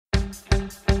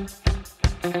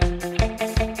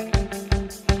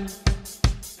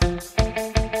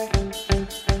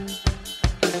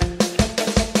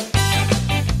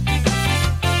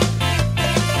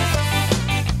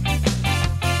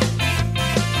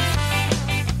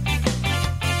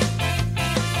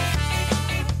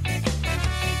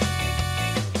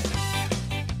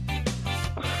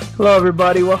Hello,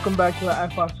 everybody. Welcome back to the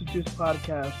iFox Juice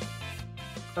podcast.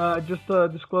 Just a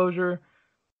disclosure,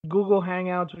 Google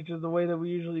Hangouts, which is the way that we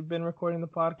usually been recording the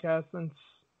podcast since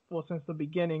the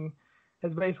beginning,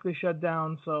 has basically shut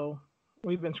down. So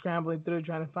we've been scrambling through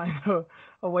trying to find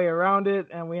a way around it,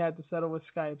 and we had to settle with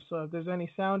Skype. So if there's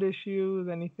any sound issues,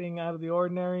 anything out of the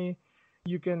ordinary,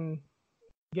 you can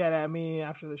get at me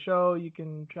after the show. You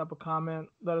can drop a comment,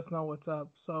 let us know what's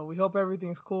up. So we hope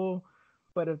everything's cool,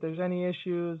 but if there's any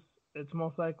issues, it's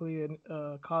most likely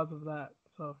a cause of that.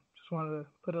 So just wanted to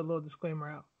put a little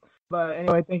disclaimer out. But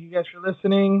anyway, thank you guys for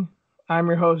listening. I'm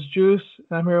your host, Juice,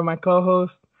 and I'm here with my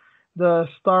co-host, the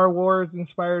Star Wars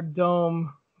inspired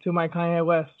dome to my Kanye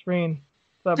West, Reen.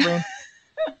 What's up, Reen?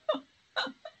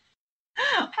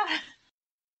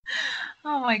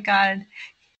 Oh my God.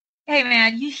 Hey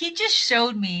man, he just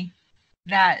showed me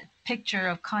that picture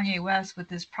of Kanye West with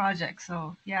this project.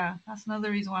 So yeah, that's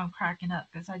another reason why I'm cracking up,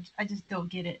 because I just don't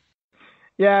get it.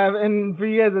 Yeah, and for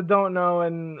you guys that don't know,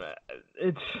 and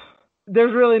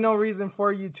there's really no reason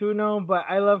for you to know, but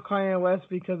I love Kanye West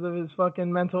because of his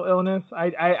fucking mental illness.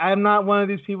 I'm not one of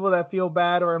these people that feel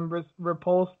bad or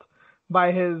repulsed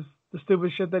by the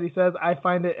stupid shit that he says. I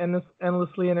find it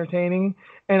endlessly entertaining,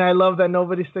 and I love that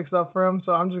nobody sticks up for him,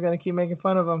 so I'm just going to keep making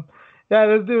fun of him. Yeah,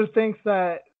 this dude thinks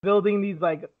that building these,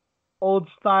 like,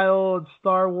 old-style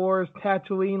Star Wars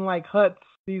Tatooine-like huts,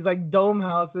 these, like, dome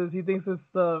houses, he thinks it's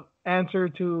the answer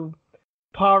to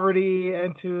poverty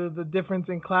and to the difference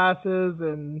in classes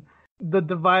and the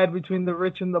divide between the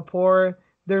rich and the poor.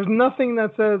 There's nothing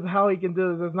that says how he can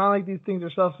do this. It's not like these things are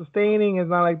self-sustaining.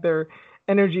 It's not like they're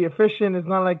energy efficient. It's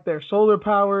not like they're solar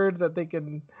powered, that they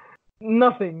can...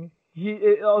 Nothing.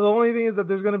 The only thing is that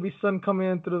there's going to be sun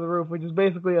coming in through the roof, which is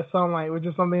basically a sunlight, which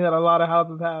is something that a lot of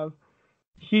houses have.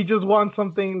 He just wants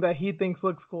something that he thinks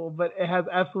looks cool, but it has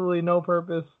absolutely no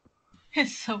purpose.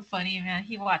 It's so funny, man.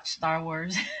 He watched Star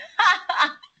Wars.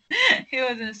 He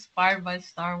was inspired by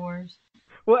Star Wars.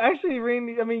 Well, actually,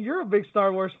 Rainy, I mean, you're a big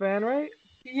Star Wars fan, right?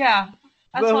 Yeah,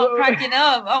 that's why I'm cracking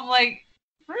up. I'm like,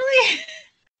 really?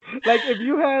 Like, if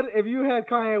you had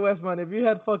Kanye West money, if you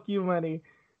had fuck you money,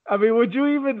 I mean, would you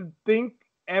even think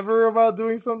ever about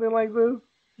doing something like this?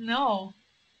 No.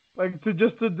 Like, to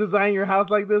design your house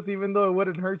like this, even though it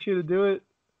wouldn't hurt you to do it?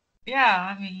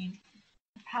 Yeah, I mean,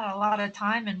 I've had a lot of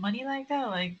time and money like that.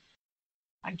 Like,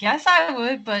 I guess I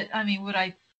would, but I mean, would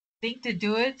I think to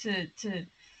do it to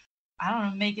I don't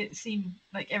know, make it seem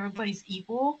like everybody's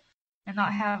equal and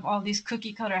not have all these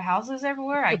cookie cutter houses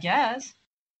everywhere? I guess.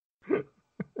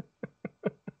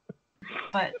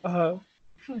 But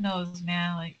who knows,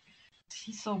 man? Like,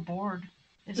 he's so bored.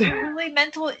 Is it really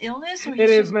mental illness, or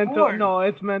he's just mental bored? No,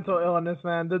 it's mental illness,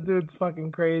 man. The dude's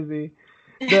fucking crazy.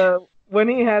 When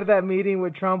he had that meeting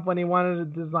with Trump, when he wanted to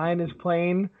design his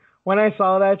plane, when I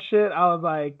saw that shit, I was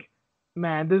like,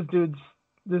 man, this dude's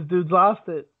lost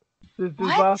it. This dude's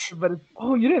lost it. But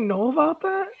you didn't know about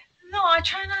that? No, I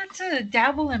try not to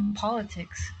dabble in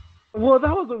politics. Well,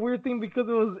 that was a weird thing because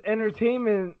it was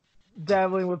entertainment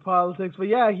dabbling with politics. But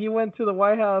yeah, he went to the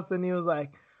White House and he was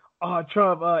like, oh,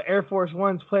 Trump, Air Force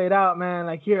One's played out, man.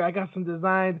 Like, here, I got some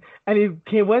designs. And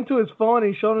he went to his phone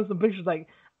and he showed him some pictures like,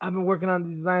 I've been working on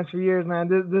these designs for years, man.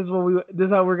 This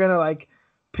is how we're gonna, like,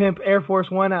 pimp Air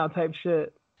Force One out type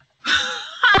shit.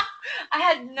 I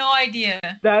had no idea.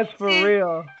 That's for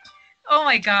real. Oh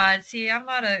my God. See, I'm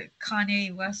not a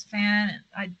Kanye West fan, and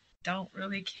I don't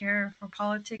really care for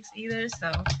politics either,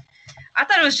 so I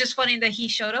thought it was just funny that he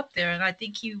showed up there, and I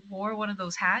think he wore one of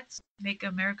those hats, Make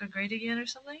America Great Again or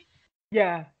something.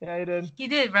 Yeah, he did. He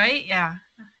did, right? Yeah.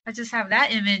 I just have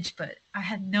that image, but I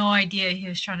had no idea he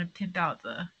was trying to pimp out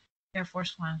the Air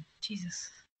Force One. Jesus.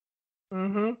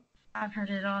 Mm-hmm. I've heard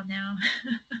it all now.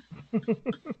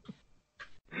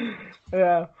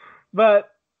 Yeah,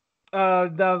 but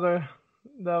that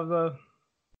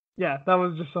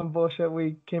was just some bullshit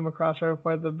we came across right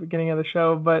at the beginning of the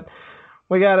show. But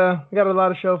we got a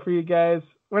lot of show for you guys.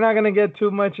 We're not gonna get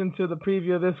too much into the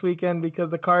preview this weekend because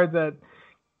the card's at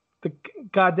the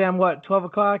goddamn 12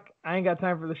 o'clock. I ain't got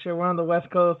time for the shit. We're on the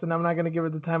West Coast, and I'm not gonna give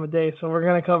it the time of day. So we're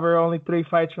gonna cover only 3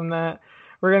 fights from that.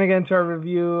 We're gonna get into our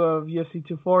review of UFC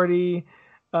 240,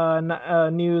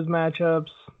 news, matchups,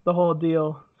 the whole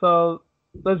deal. So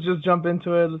let's just jump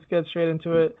into it. Let's get straight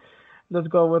into it. Let's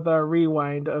go with our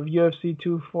rewind of UFC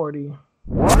 240.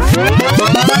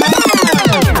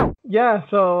 Yeah,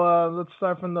 so let's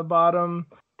start from the bottom.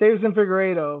 Davidson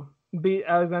Figueiredo beat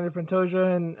Alexander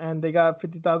Pantoja, and they got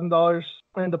 $50,000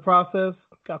 in the process.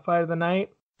 Got fight of the night.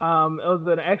 It was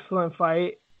an excellent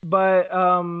fight, but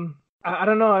I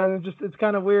don't know. It's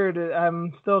kind of weird.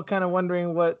 I'm still kind of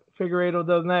wondering what Figueiredo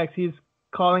does next. He's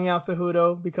calling out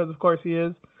Cejudo because, of course, he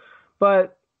is.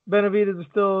 But Benavidez is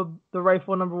still the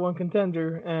rightful number one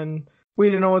contender, and we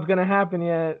don't know what's going to happen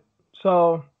yet.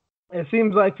 So it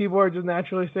seems like people are just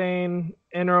naturally saying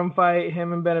interim fight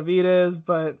him and Benavidez,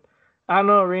 but I don't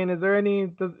know, Reen. Is there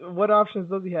what options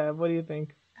does he have? What do you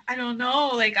think? I don't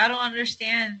know. Like, I don't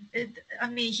understand. I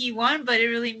mean, he won, but it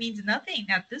really means nothing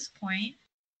at this point.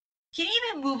 He didn't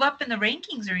even move up in the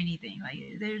rankings or anything.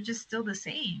 Like, they're just still the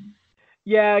same.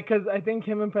 Yeah, because I think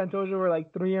him and Pantoja were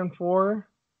like 3 and 4.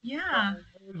 Yeah.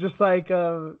 It was just like,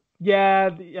 yeah,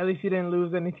 at least he didn't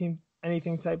lose anything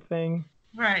type thing.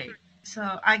 Right.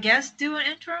 So I guess do an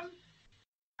interim.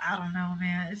 I don't know,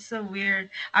 man. It's so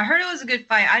weird. I heard it was a good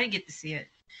fight. I didn't get to see it.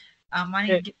 I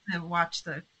didn't get to watch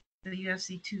the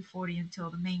UFC 240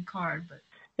 until the main card, but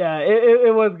yeah,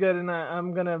 it was good, and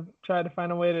I'm gonna try to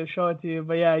find a way to show it to you.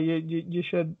 But yeah, you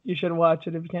should watch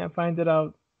it. If you can't find it,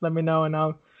 let me know, and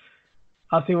I'll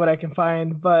see what I can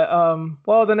find. But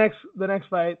well, the next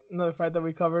fight, another fight that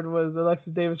we covered was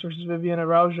Alexis Davis versus Viviane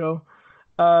Araujo.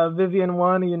 Viviane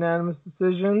won a unanimous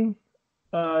decision.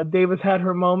 Davis had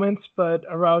her moments, but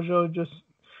Araujo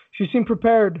she seemed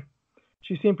prepared.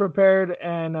 She seemed prepared,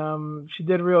 and she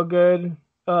did real good.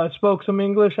 Spoke some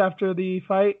English after the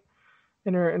fight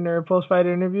in her post-fight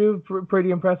interview,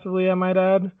 pretty impressively, I might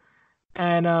add.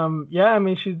 And yeah, I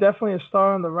mean, she's definitely a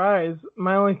star on the rise.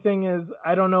 My only thing is,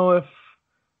 I don't know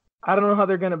how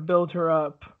they're gonna build her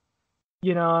up.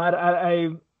 You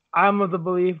know, I'm of the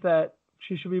belief that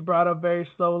she should be brought up very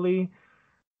slowly,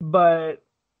 but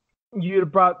you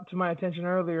brought to my attention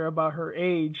earlier about her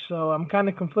age, so I'm kind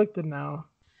of conflicted now.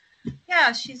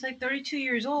 yeah, she's like 32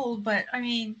 years old. But I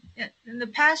mean, in the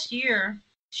past year,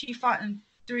 she fought in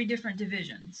 3 different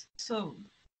divisions, so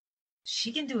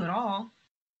she can do it all.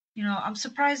 You know, I'm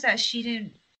surprised that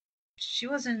she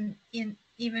wasn't in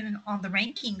even on the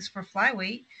rankings for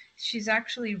flyweight. She's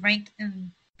actually ranked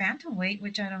in bantamweight,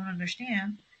 which I don't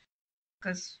understand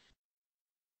because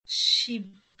she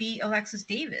beat Alexis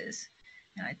Davis,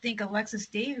 and I think Alexis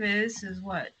Davis is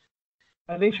what?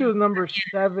 I think she was number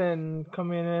 7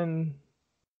 coming in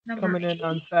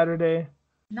on Saturday.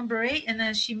 Number 8, and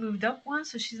then she moved up one,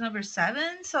 so she's number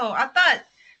 7. So I thought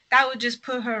that would just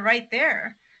put her right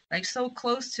there, like so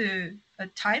close to a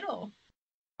title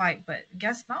fight, but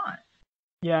guess not.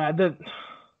 Yeah,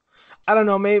 I don't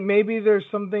know. Maybe there's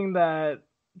something that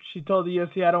she told the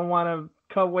UFC, I don't want to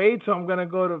cut weight, so I'm gonna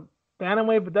go to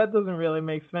bantamweight, but that doesn't really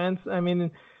make sense. I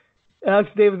mean, Alex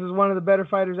Davis is one of the better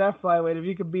fighters at flyweight. If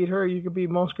you could beat her, you could beat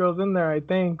most girls in there, I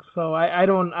think. So I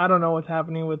don't know what's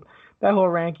happening with that whole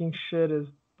ranking shit is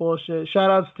bullshit.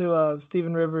 Shout outs to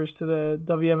Steven Rivers, to the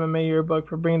WMMA yearbook,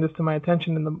 for bringing this to my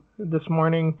attention this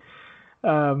morning,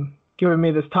 giving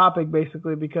me this topic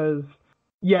basically because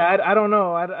yeah, I don't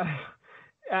know.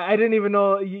 I didn't even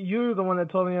know you were the one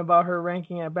that told me about her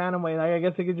ranking at bantamweight. I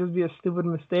guess it could just be a stupid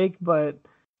mistake, but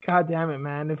god damn it,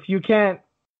 man! If you can't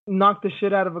knock the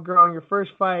shit out of a girl in your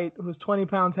first fight who's 20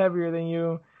 pounds heavier than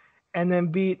you, and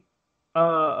then beat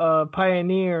a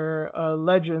pioneer, a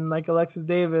legend like Alexis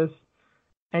Davis,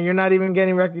 and you're not even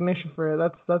getting recognition for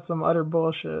it, that's some utter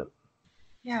bullshit.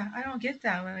 Yeah, I don't get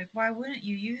that. Like, why wouldn't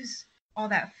you use all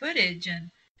that footage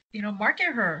and market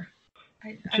her?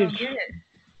 I don't get it.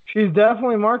 She's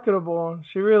definitely marketable.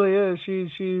 She really is.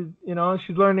 She's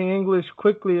learning English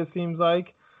quickly. It seems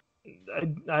like.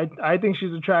 I think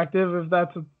she's attractive. If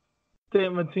that's a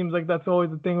thing, it seems like that's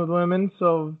always a thing with women.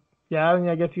 So yeah,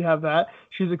 I guess you have that.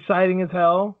 She's exciting as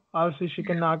hell. Obviously, she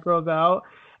can knock girls out.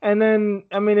 And then,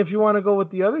 I mean, if you want to go with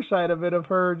the other side of it, of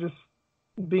her just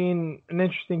being an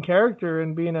interesting character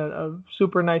and being a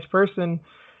super nice person,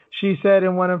 she said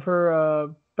in one of her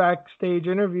backstage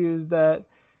interviews that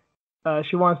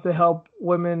she wants to help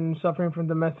women suffering from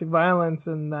domestic violence,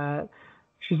 and that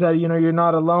she said, you're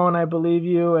not alone. I believe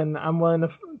you, and I'm willing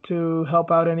to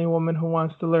help out any woman who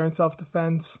wants to learn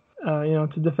self-defense,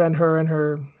 to defend her and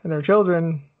her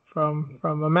children from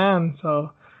a man.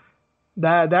 So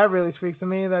that really speaks to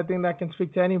me. I think that can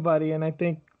speak to anybody, and I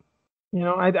think,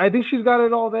 I think she's got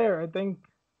it all there.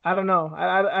 I don't know.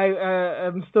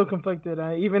 I'm still conflicted.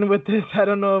 Even with this, I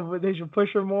don't know if they should push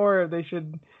her more or if they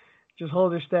should just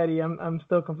hold her steady. I'm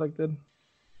still conflicted.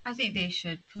 I think they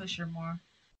should push her more.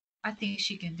 I think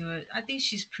she can do it. I think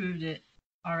she's proved it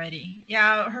already.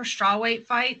 Yeah, her strawweight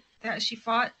fight that she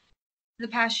fought the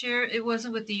past year. It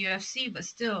wasn't with the UFC, but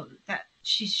still, that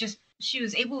she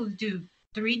was able to do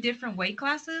 3 different weight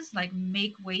classes, like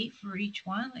make weight for each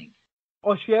one. Like,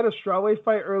 Oh, she had a strawweight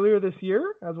fight earlier this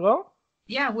year as well?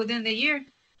 yeah, within the year,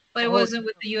 but it Oh, wasn't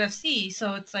with the UFC.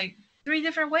 So it's like 3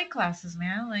 different weight classes,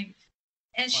 man. Like,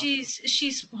 and wow.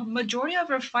 she's majority of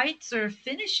her fights are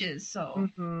finishes. So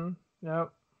Mm-hmm.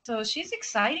 Yep. so she's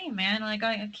exciting, man. Like,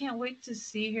 I can't wait to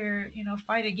see her,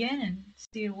 fight again and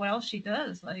see what else she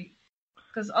does. Like,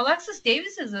 because Alexis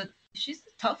Davis she's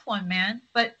a tough one, man.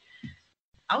 But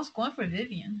I was going for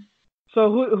Vivian.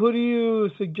 So who do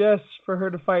you suggest for her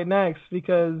to fight next?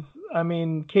 Because I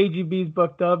mean, KGB's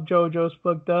booked up, JoJo's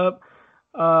booked up.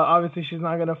 Obviously she's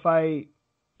not gonna fight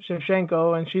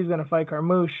Shevchenko, and she's gonna fight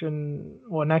Carmouche, and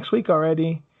well, next week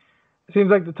already. It seems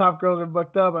like the top girls are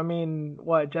booked up. I mean,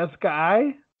 what, Jessica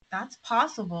Ai? That's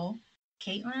possible.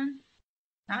 Caitlyn,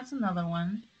 that's another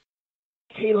one.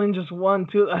 Caitlyn just won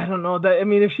too. I don't know that. I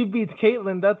mean, if she beats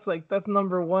Caitlyn, that's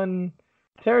number one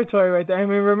territory right there. I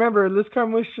mean, remember, Liz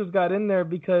Carmouche just got in there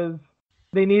because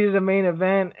they needed a main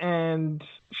event, and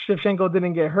Shevchenko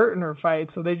didn't get hurt in her fight,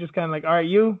 so they just kind of like, all right,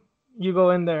 you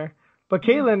go in there. But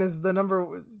Caitlyn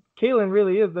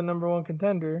really is the number one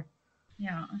contender.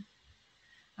 Yeah,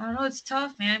 I don't know. It's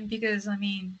tough, man, because I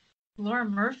mean, Laura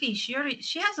Murphy, she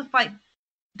has a fight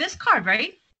this card,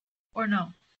 right? Or no?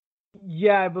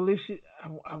 Yeah, I believe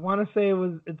I want to say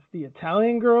it's the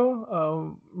Italian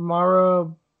girl, Mara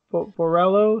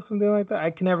Borello, something like that.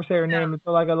 I can never say her name. It's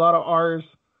like a lot of R's.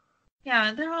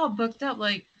 Yeah, they're all booked up.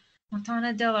 Like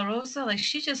Montana De La Rosa, like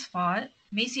she just fought.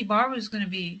 Macy Barber's gonna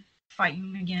be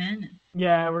fighting again.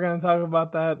 Yeah, we're gonna talk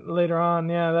about that later on.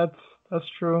 Yeah, that's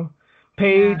true.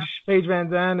 Paige Van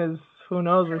Zandt is, who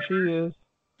knows where she is.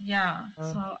 Yeah.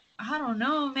 So I don't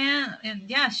know, man. And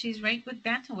yeah, she's ranked with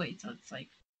bantamweight, so it's like,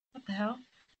 what the hell?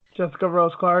 Jessica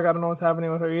Rose Clark, I don't know what's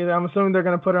happening with her either. I'm assuming they're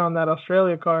gonna put her on that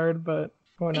Australia card, but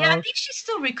who knows? Yeah, I think she's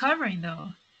still recovering though.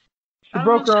 She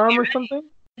broke her arm or something?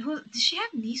 Did she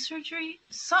have knee surgery?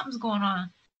 Something's going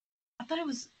on. I thought it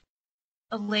was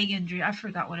a leg injury. I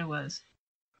forgot what it was.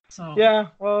 So yeah,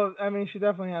 well, I mean, she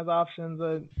definitely has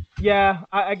options. Yeah,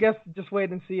 I guess just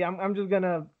wait and see. I'm just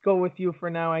gonna go with you for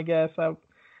now. I guess I'll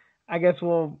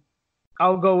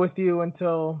go with you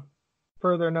until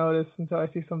further notice, until I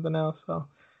see something else. So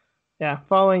yeah,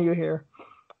 following you here.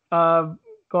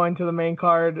 Going to the main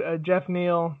card, Jeff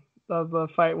Neal. That's the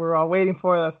fight we're all waiting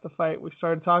for. That's the fight we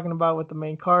started talking about with the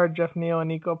main card. Jeff Neal and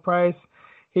Nico Price.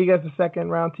 He gets the second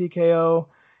round TKO.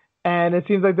 And it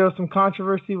seems like there was some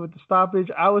controversy with the stoppage.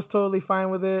 I was totally fine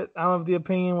with it. I don't have the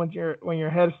opinion when your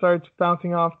head starts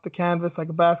bouncing off the canvas like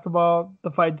a basketball,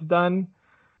 the fight's done.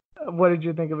 What did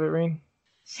you think of it, Reen?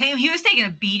 Same. He was taking a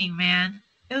beating, man.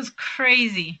 It was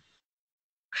crazy.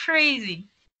 Crazy.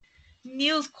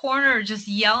 Neal's corner just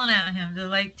yelling at him to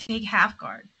like take half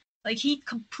guard. Like he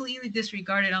completely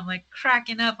disregarded. I'm like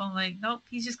cracking up. I'm like, nope,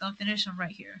 he's just gonna finish him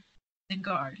right here. In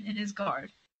his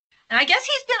guard. And I guess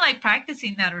he's been like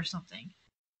practicing that or something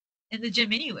in the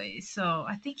gym anyways. So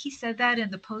I think he said that in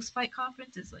the post-fight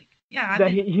conference. Is like, yeah,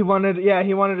 he wanted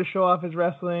to show off his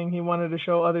wrestling. He wanted to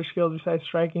show other skills besides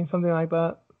striking, something like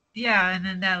that. Yeah, and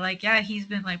then that like, yeah, he's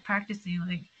been like practicing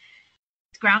like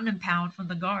ground and pound from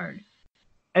the guard.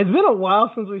 It's been a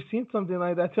while since we've seen something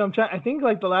like that too. I think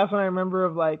like the last one I remember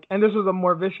of like, and this was a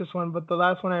more vicious one, but the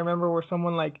last one I remember where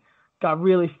someone like got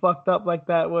really fucked up like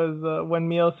that was when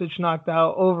Miocic knocked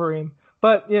out Overeem.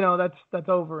 But that's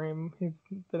Overeem. He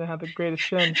didn't have the greatest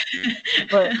chin.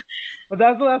 but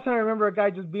that's the last time I remember a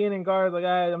guy just being in guard like,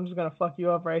 I'm just gonna fuck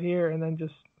you up right here, and then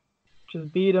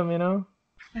just beat him.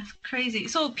 That's crazy.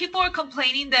 So people are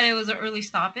complaining that it was an early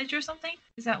stoppage or something.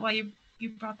 Is that why you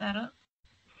brought that up?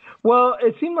 Well,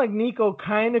 it seemed like Nico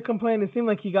kind of complained. It seemed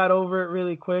like he got over it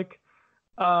really quick.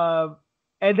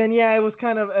 And then, yeah, it was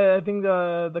kind of, I think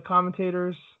the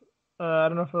commentators, I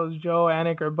don't know if it was Joe,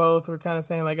 Anik, or both, were kind of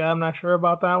saying, like, I'm not sure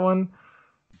about that one.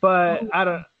 But I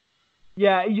don't,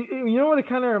 yeah, you know what it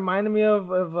kind of reminded me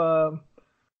of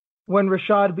when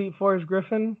Rashad beat Forrest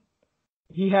Griffin?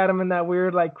 He had him in that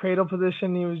weird, like, cradle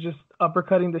position. He was just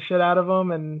uppercutting the shit out of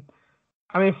him. And,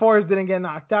 I mean, Forrest didn't get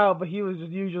knocked out, but you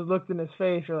just looked in his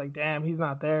face. You're like, damn, he's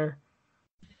not there.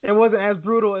 It wasn't as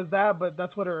brutal as that, but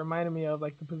that's what it reminded me of,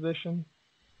 like, the position.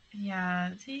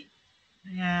 Yeah,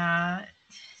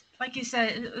 like you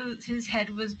said, his head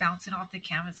was bouncing off the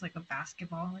canvas like a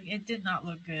basketball. Like it did not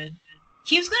look good.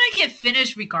 He was gonna get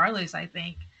finished regardless. I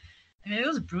think. I mean, it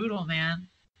was brutal, man.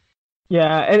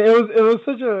 Yeah, and it was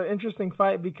such an interesting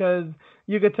fight because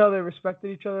you could tell they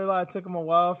respected each other a lot. It took them a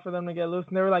while for them to get loose,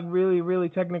 and they were like really, really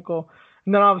technical.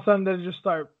 And then all of a sudden they just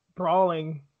start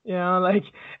brawling You know, like,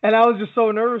 and I was just so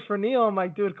nervous for Neil. I'm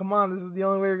like, dude, come on, this is the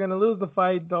only way you're gonna lose the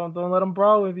fight. Don't let him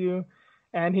brawl with you.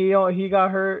 And he got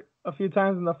hurt a few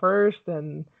times in the first,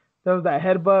 and there was that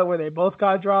headbutt where they both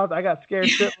got dropped. I got scared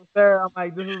shitless there. I'm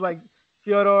like, this is like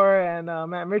Fyodor and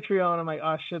Matt Mitrione. I'm like,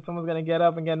 oh shit, someone's gonna get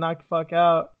up and get knocked the fuck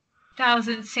out. That was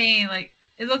insane. Like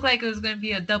it looked like it was gonna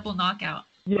be a double knockout.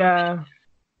 Yeah,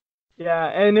 yeah,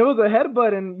 and it was a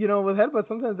headbutt, and with headbutt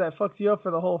sometimes that fucks you up for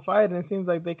the whole fight, and it seems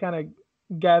like they kind of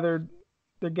gathered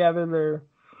their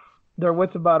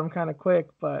wits about him kind of quick.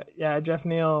 But yeah, Jeff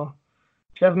Neal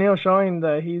showing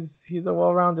that he's a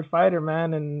well-rounded fighter,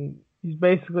 man, and he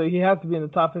has to be in the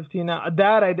top 15 now.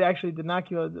 That I actually did not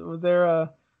kill. Was there a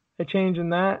change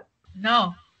in that?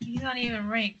 No, he's not even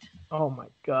ranked. Oh my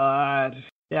god.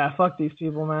 Yeah, fuck these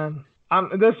people, man.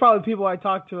 There's probably people I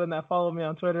talk to and that follow me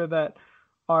on Twitter that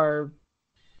are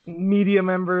media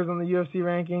members on the UFC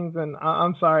rankings, and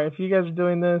I'm sorry if you guys are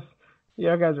doing this.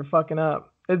 You guys are fucking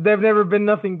up. They've never been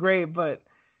nothing great, but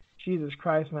Jesus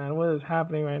Christ, man, what is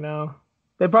happening right now?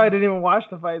 They probably didn't even watch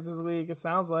the fights this week, it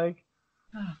sounds like.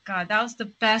 Oh, God, that was the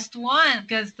best one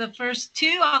because the first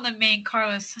two on the main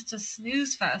card was such a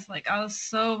snooze fest. Like, I was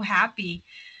so happy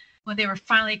when they were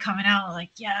finally coming out.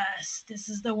 Like, yes, this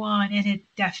is the one. And it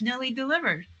definitely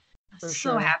delivered. I was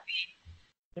so happy.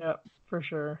 Yeah, for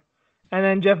sure. And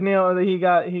then Jeff Neal, he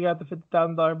got the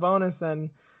 $50,000 bonus, and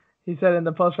he said in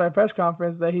the post-fight press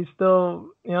conference that he's still,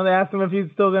 they asked him if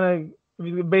he's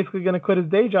basically gonna quit his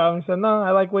day job, and he said, no, I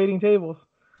like waiting tables.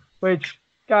 Which,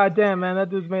 goddamn, man,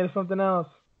 that dude's made of something else.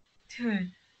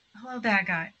 Dude, I love that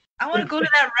guy. I want to go to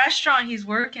that restaurant he's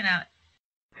working at.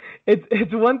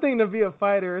 It's one thing to be a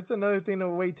fighter. It's another thing to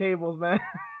wait tables, man.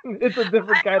 It's a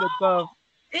different kind of stuff.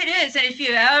 It is, and if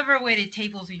you ever waited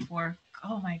tables before,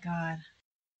 oh my God,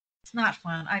 it's not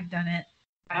fun. I've done it.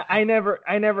 I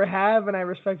never have, and I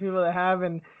respect people that have,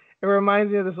 and it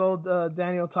reminds me of this old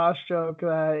Daniel Tosh joke.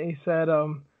 He said,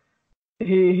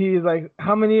 he's like,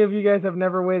 how many of you guys have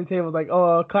never waited tables? Like,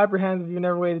 oh, clap your hands if you've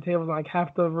never waited tables. And like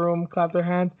half the room clap their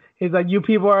hands. He's like, you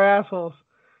people are assholes.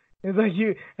 He's like,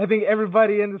 I think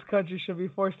everybody in this country should be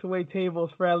forced to wait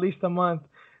tables for at least a month.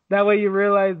 That way you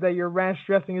realize that your ranch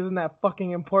dressing isn't that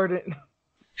fucking important.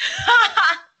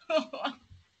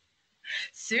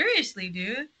 Seriously,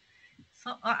 dude.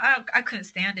 So I couldn't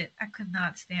stand it. I could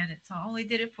not stand it. So I only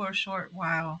did it for a short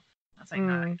while. I was like,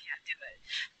 no, I can't do it.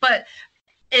 But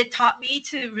it taught me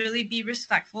to really be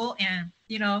respectful and,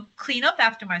 clean up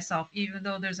after myself, even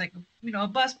though there's like, a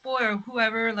busboy or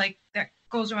whoever like that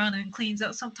goes around and cleans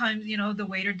up. Sometimes, the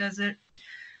waiter does it.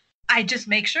 I just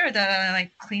make sure that I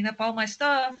like clean up all my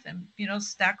stuff and,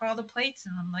 stack all the plates.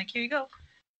 And I'm like, here you go.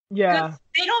 Yeah.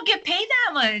 They don't get paid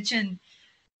that much. And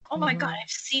oh my God, I've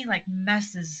seen like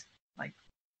messes.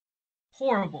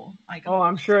 Horrible. Like, oh,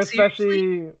 I'm sure,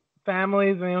 especially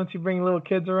families, once you bring little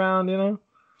kids around,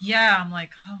 Yeah, I'm like,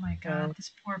 oh my God,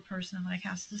 this poor person like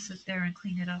has to sit there and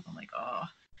clean it up. I'm like, oh.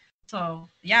 So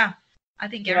yeah, I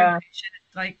think everybody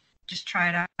should like just try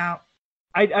it out.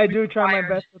 I do try my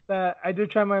best with that.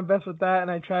 And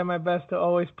I try my best to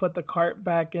always put the cart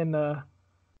back in the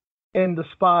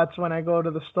spots when I go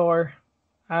to the store.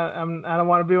 I don't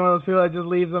want to be one of those people that just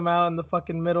leaves them out in the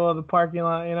fucking middle of the parking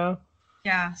lot,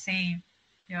 Yeah, same.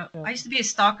 Yep. Yeah. I used to be a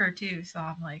stalker too, so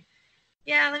I'm like,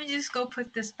 yeah, let me just go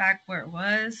put this back where it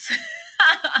was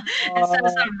instead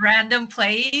of some random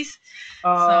place.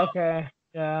 Okay.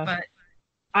 Yeah. But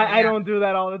I don't do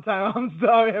that all the time. I'm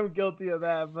sorry, I'm guilty of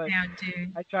that, but yeah,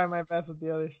 dude. I try my best with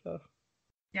the other stuff.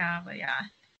 Yeah, but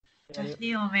Jeff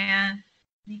Neal, man.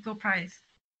 Nico Price.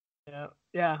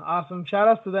 Yeah, awesome. Shout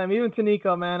outs to them, even to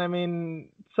Nico, man. I mean,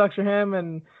 sucks for him,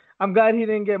 and I'm glad he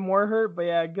didn't get more hurt, but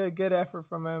yeah, good effort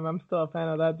from him. I'm still a fan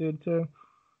of that dude too.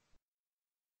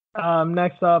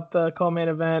 Next up, the co-main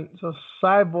event. So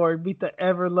Cyborg beat the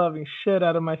ever-loving shit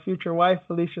out of my future wife,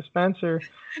 Felicia Spencer,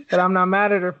 but I'm not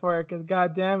mad at her for it because,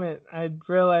 god damn it, I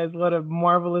realized what a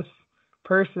marvelous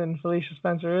person Felicia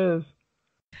Spencer is.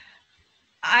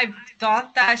 I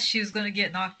thought that she was going to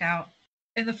get knocked out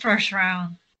in the first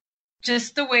round.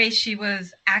 Just the way she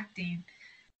was acting.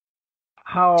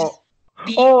 How...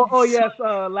 Oh yes,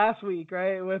 last week,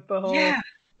 right? With the whole, yeah,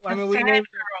 I mean, we named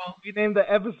the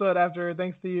episode after her,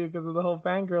 thanks to you, because of the whole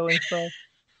fangirling stuff.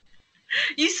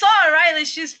 You saw it, right? Like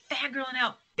she was fangirling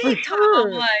out big time.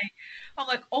 Sure. I'm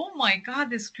like, oh my God,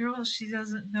 this girl, she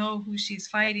doesn't know who she's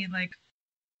fighting. Like,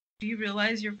 do you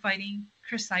realize you're fighting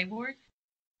Chris Cyborg?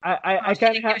 I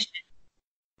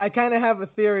kind of have a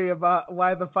theory about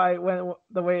why the fight went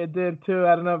the way it did too.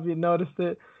 I don't know if you noticed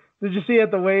it. Did you see at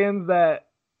the weigh-ins that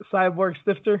Cyborg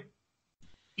stiffed her?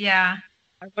 Yeah.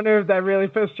 I wonder if that really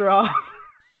pissed her off.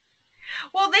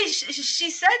 Well, she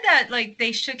said that like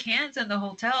they shook hands in the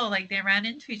hotel, like they ran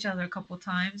into each other a couple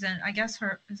times, and I guess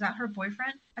her is that her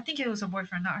boyfriend? I think it was her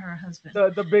boyfriend, not her husband.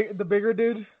 The bigger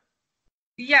dude.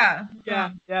 Yeah,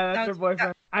 Yeah, yeah, that's that her was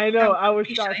boyfriend. I know. that was I was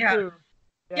Alicia. shocked Yeah, too.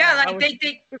 yeah, Yeah, I like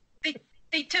was.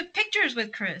 they took pictures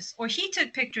with Chris, or he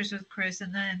took pictures with Chris,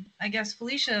 and then I guess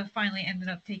Felicia finally ended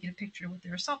up taking a picture with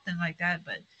her or something like that.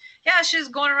 But yeah, she was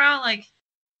going around like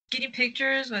getting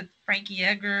pictures with Frankie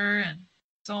Edgar and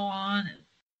so on, and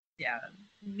yeah,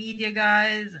 media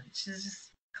guys, and she's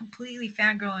just completely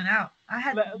fangirling out. I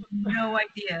had no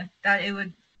idea that it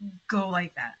would go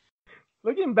like that.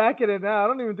 Looking back at it now, I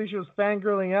don't even think she was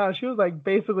fangirling out. She was like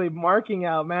basically marking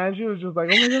out, man. She was just like,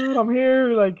 "Oh my god, I'm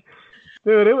here!" Like,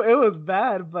 dude, it was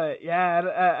bad. But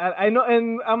yeah, I know,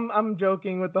 and I'm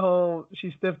joking with the whole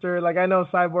she stiffed her. Like, I know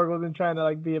Cyborg wasn't trying to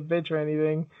like be a bitch or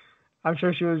anything. I'm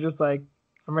sure she was just like,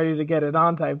 "I'm ready to get it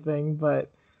on" type thing.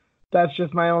 But that's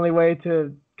just my only way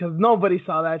to, because nobody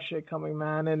saw that shit coming,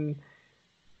 man. And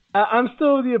I'm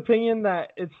still of the opinion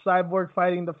that it's Cyborg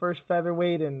fighting the first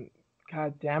featherweight, and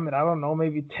god damn it, I don't know,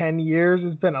 maybe 10 years.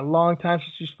 It's been a long time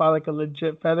since she's fought like a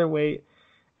legit featherweight.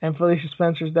 And Felicia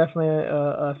Spencer's definitely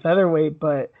a featherweight,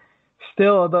 but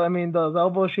still, I mean, those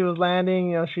elbows she was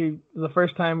landing, she the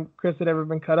first time Chris had ever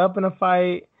been cut up in a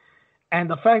fight. And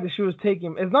the fact that she was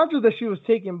taking, it's not just that she was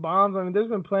taking bombs. I mean, there's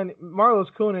been plenty. Marlos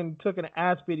Kunin took an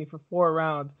ass beating for 4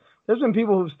 rounds. There's been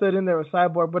people who stood in there with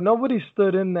Cyborg, but nobody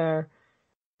stood in there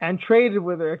and traded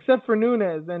with her except for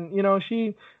Nunes. And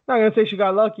she, not gonna say she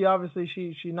got lucky. Obviously,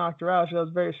 she knocked her out. She was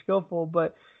very skillful,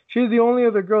 but she's the only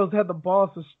other girl who had the balls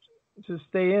to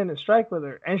stay in and strike with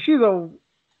her. And she's a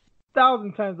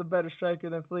thousand times a better striker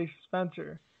than Felicia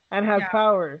Spencer and has Yeah,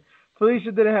 power.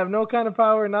 Felicia didn't have no kind of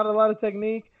power, not a lot of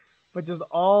technique, but just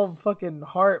all fucking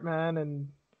heart, man. And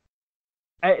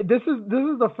this is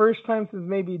the first time since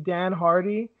maybe Dan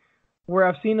Hardy where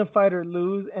I've seen a fighter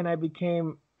lose and I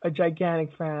became a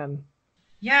gigantic fan.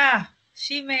 yeah,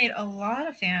 she made a lot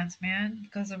of fans, man,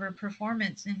 because of her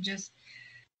performance and just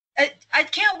I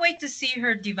can't wait to see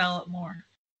her develop more.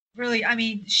 Really, I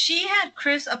mean, she had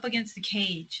Chris up against the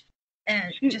cage,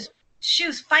 and She just she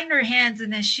was fighting her hands,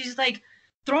 and then she's like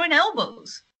throwing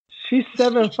elbows. she's She,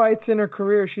 7 fights in her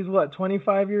career. She's what,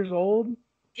 25 years old?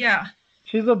 yeah,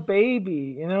 She's a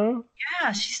baby.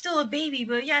 yeah, she's still a baby,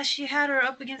 but yeah, she had her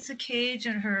up against the cage,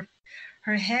 and her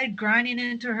head grinding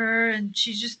into her, and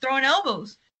she's just throwing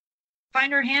elbows,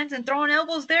 find her hands and throwing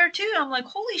elbows there too. I'm like,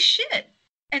 holy shit!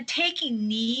 And taking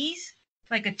knees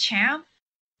like a champ.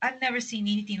 I've never seen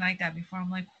anything like that before. I'm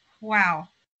like, wow.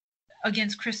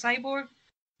 Against Chris Cyborg,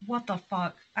 what the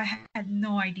fuck? I had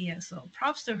no idea. So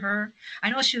props to her.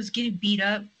 I know she was getting beat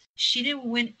up. She didn't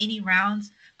win any rounds,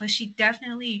 but she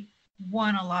definitely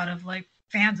won a lot of like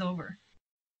fans over.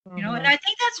 And Hmm. I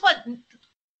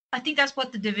think that's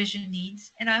what the division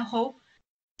needs. And I hope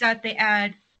that they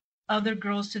add other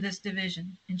girls to this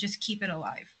division and just keep it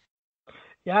alive.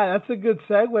 Yeah, that's a good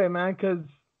segue, man. Because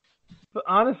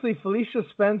honestly, Felicia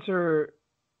Spencer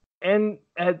and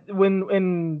when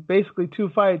in basically 2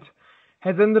 fights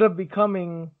has ended up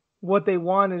becoming what they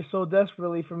wanted so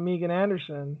desperately from Megan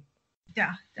Anderson.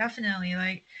 Yeah, definitely.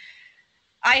 Like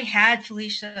I had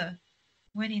Felicia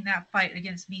winning that fight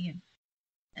against Megan.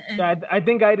 Yeah, And I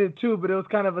think I did too, but it was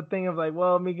kind of a thing of like,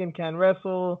 well, Megan can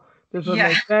wrestle. This would yeah,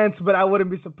 make sense, but I wouldn't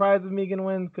be surprised if Megan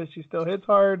wins because she still hits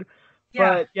hard.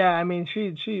 yeah, But yeah, I mean,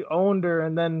 she owned her,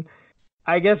 and then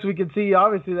I guess we could see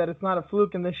obviously that it's not a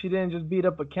fluke and that she didn't just beat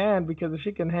up a can, because if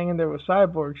she can hang in there with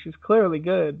Cyborg, she's clearly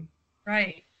good.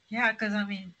 right. Yeah, because I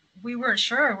mean, we weren't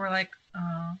sure. We're like,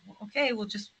 okay, we'll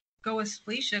just go with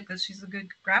Felicia because she's a good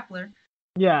grappler.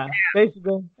 Yeah,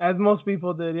 basically, as most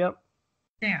people did. Yep.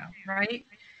 Damn, right?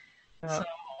 So Yep.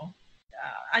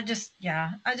 I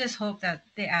just hope that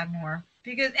they add more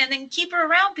because, and then keep her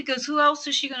around because who else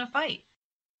is she gonna fight?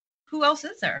 Who else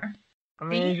is there? I They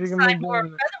mean, need she to can be sign more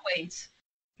doing. featherweights.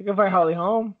 She can fight Holly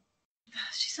Holm.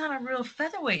 She's not a real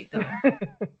featherweight though.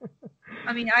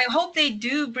 I mean, I hope they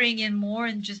do bring in more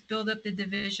and just build up the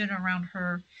division around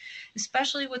her,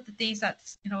 especially with the things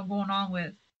that's going on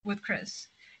with Chris.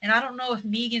 And I don't know if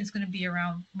Megan's going to be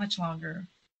around much longer.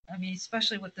 I mean,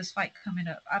 especially with this fight coming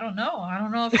up. I don't know. I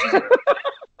don't know if she's.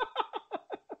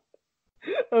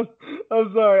 I'm,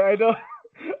 I'm sorry. I know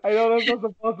that's not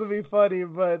supposed to be funny,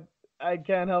 but I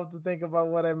can't help to think about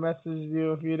what I messaged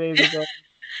you a few days ago.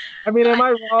 I mean, am I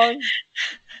wrong?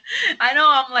 I know.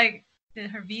 I'm like,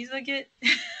 did her visa get?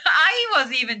 I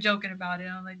was even joking about it.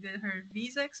 I'm like, did her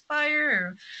visa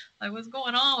expire? Or like, what's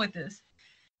going on with this?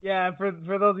 Yeah, for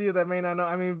those of you that may not know,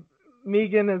 I mean,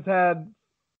 Megan has had.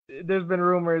 There's been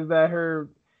rumors that her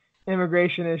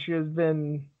immigration issue has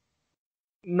been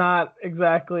not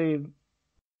exactly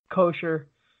kosher.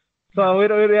 Yeah. So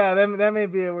yeah, that may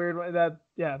be a weird one.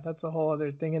 That's a whole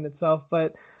other thing in itself.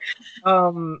 But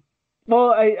well,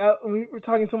 we were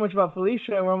talking so much about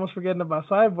Felicia, and we're almost forgetting about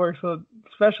Cyborg. So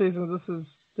especially since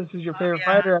this is your Oh favorite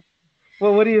yeah. fighter,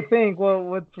 well, what do you think? Well,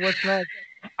 what's next?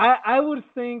 I would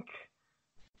think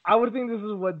this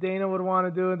is what Dana would want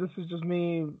to do, and this is just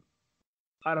me.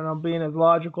 I don't know, being as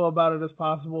logical about it as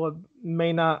possible. It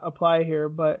may not apply here,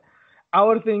 but I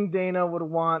would think Dana would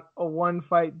want a one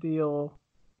fight deal,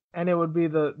 and it would be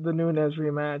the Nunes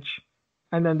rematch,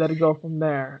 and then that'd go from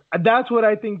there. That's what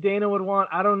I think Dana would want.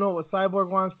 I don't know what Cyborg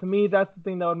wants. To me, that's the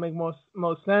thing that would make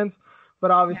most sense.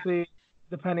 But Yeah. obviously,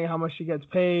 depending how much she gets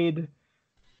paid,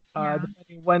 Yeah.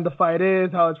 depending when the fight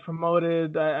is, how it's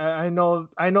promoted. I know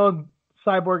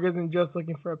Cyborg isn't just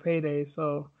looking for a payday.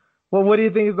 So, well, what do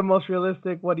you think is the most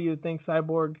realistic? What do you think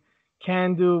Cyborg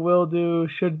can do, will do,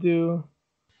 should do?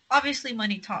 Obviously,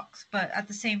 money talks, but at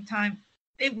the same time,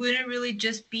 it wouldn't really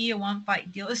just be a one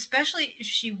fight deal, especially if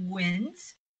she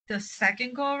wins the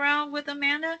second go around with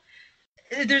Amanda.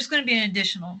 There's going to be an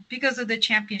additional because of the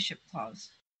championship clause.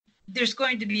 There's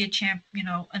going to be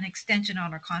an extension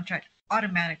on her contract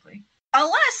automatically.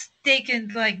 Unless they can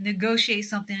like negotiate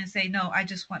something and say, no, I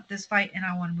just want this fight and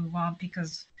I want to move on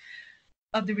because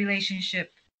of the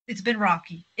relationship. It's been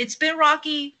rocky. It's been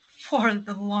rocky for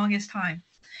the longest time.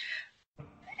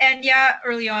 And yeah,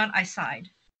 early on I sighed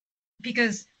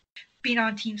because being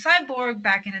on Team Cyborg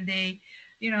back in the day,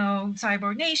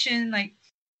 Cyborg Nation, like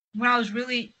when I was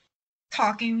really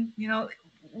talking,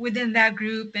 within that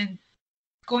group and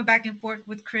going back and forth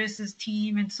with Chris's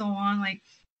team and so on, like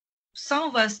some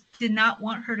of us did not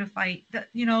want her to fight. That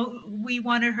we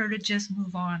wanted her to just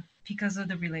move on because of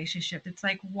the relationship. It's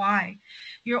like, why?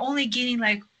 You're only getting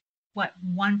like what,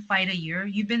 one fight a year?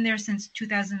 You've been there since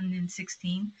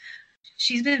 2016.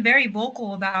 She's been very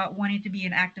vocal about wanting to be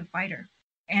an active fighter,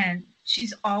 and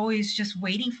she's always just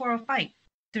waiting for a fight.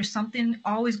 There's something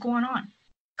always going on.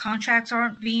 Contracts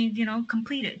aren't being,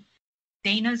 completed.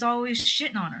 Dana's always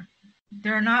shitting on her.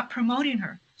 They're not promoting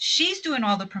her. She's doing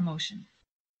all the promotion.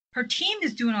 Her team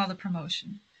is doing all the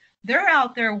promotion. They're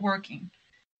out there working,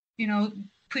 you know,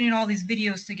 putting all these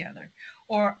videos together,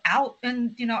 or out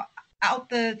and out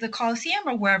the Coliseum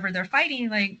or wherever they're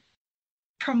fighting, like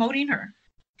promoting her.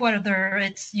 Whether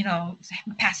it's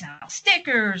passing out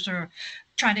stickers or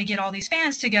trying to get all these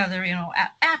fans together,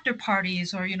 at after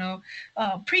parties or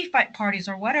pre-fight parties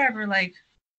or whatever. Like,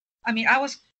 I mean, I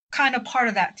was kind of part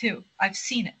of that too. I've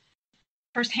seen it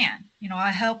firsthand.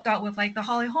 I helped out with like the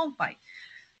Holly Holm fight.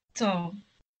 So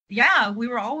yeah, we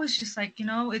were always just like,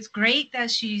 it's great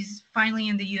that she's finally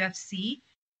in the UFC,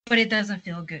 but it doesn't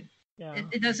feel good. Yeah.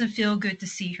 It doesn't feel good to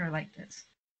see her like this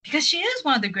because she is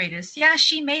one of the greatest. Yeah,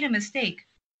 she made a mistake.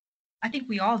 I think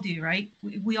we all do, right?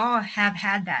 We all have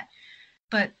had that.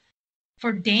 But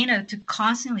for Dana to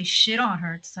constantly shit on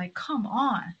her, it's like, come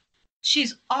on.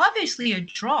 She's obviously a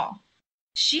draw.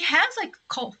 She has like a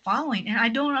cult following, and I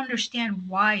don't understand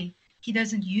why he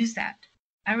doesn't use that.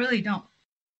 I really don't.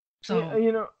 So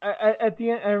at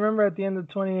the end, I remember at the end of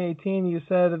 2018, you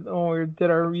said when we did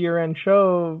our year-end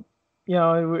show,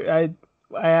 I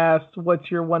asked, "What's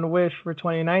your one wish for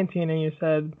 2019?" And you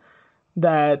said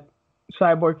that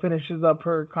Cyborg finishes up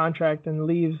her contract and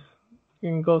leaves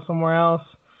and go somewhere else.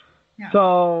 yeah.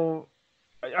 So,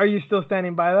 are you still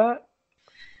standing by that?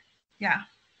 Yeah.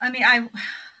 I mean, I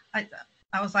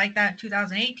was like that in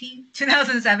 2018,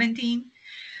 2017.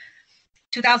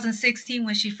 2016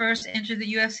 when she first entered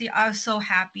the UFC, I was so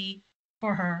happy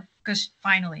for her because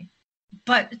finally.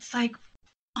 But it's like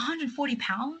 140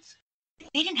 pounds.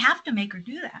 They didn't have to make her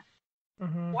do that.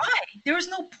 Mm-hmm. Why? There was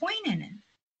no point in it.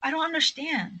 I don't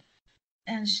understand.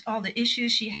 And all the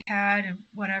issues she had and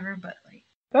whatever, but like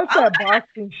that's that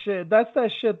boxing shit. That's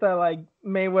that shit that like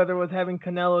Mayweather was having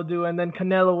Canelo do, and then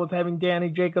Canelo was having Danny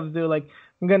Jacobs do. Like,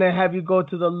 I'm gonna have you go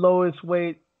to the lowest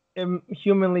weight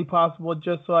humanly possible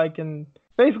just so I can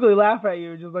basically laugh at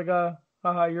you, just like,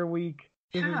 haha, you're weak.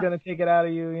 This is gonna take it out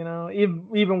of you,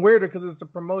 Even weirder because it's a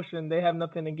promotion. They have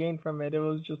nothing to gain from it. It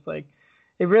was just like,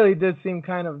 it really did seem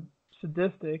kind of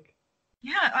sadistic.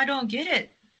 Yeah, I don't get it,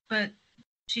 but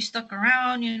she stuck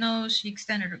around. She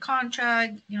extended her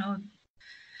contract.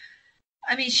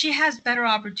 I mean, she has better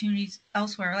opportunities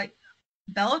elsewhere, like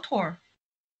Bellator.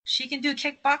 She can do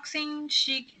kickboxing.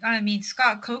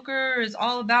 Scott Coker is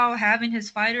all about having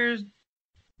his fighters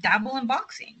dabble in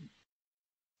boxing.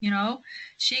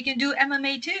 She can do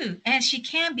MMA too, and she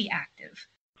can be active.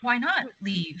 Why not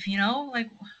leave? Like,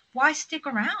 why stick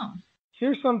around?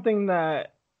 Here's something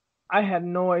that I had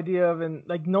no idea of, and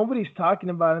like nobody's talking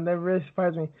about it, and that really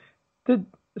surprised me.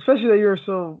 Especially that you're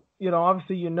so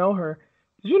obviously you know her.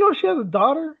 Did you know she has a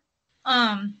daughter?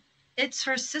 It's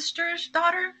her sister's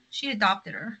daughter. She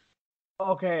adopted her.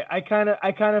 Okay, I kind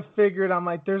of figured. I'm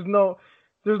like, there's no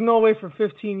way for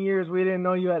 15 years we didn't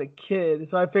know you had a kid.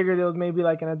 So I figured it was maybe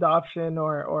like an adoption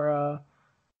or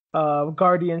a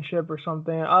guardianship or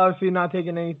something. Obviously not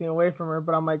taking anything away from her,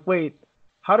 but I'm like, wait,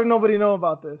 how did nobody know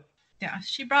about this? Yeah,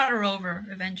 she brought her over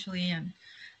eventually, and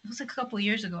it was a couple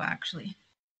years ago actually.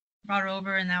 Brought her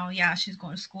over, and now yeah, she's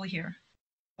going to school here.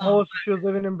 Oh, Um, so she was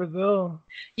living in Brazil.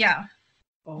 yeah,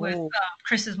 with Oh,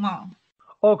 Chris's mom.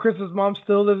 oh, Chris's mom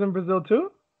still lives in Brazil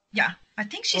too. Yeah, I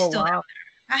think she's Oh still wow. down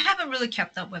there. I haven't really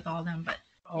kept up with all them, but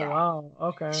Oh yeah, wow.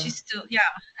 Okay. she's still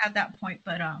at that point.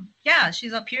 But yeah,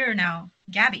 she's up here now.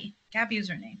 Gabby is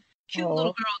her name. Cute little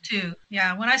Oh, girl too.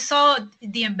 Yeah, when I saw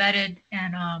the embedded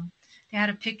and they had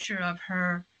a picture of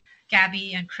her,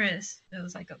 Gabby and Chris. It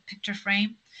was like a picture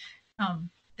frame.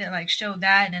 That like showed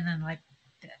that, and then like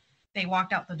they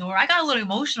walked out the door. I got a little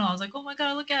emotional. I was like, oh my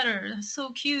god, look at her. That's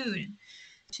so cute.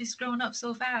 She's growing up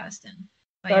so fast. And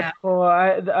but that's yeah, cool.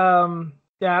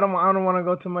 Yeah, I don't want to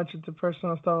go too much into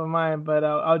personal stuff of mine, but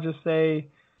I'll just say,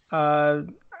 uh,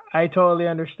 I totally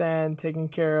understand taking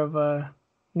care of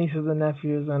nieces and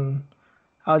nephews, and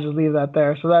I'll just leave that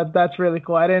there. So that's really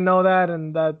cool. I didn't know that,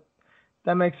 and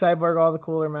that makes Cyborg all the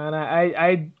cooler, man.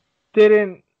 I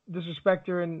didn't disrespect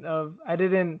her, and I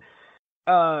didn't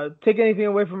take anything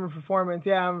away from her performance.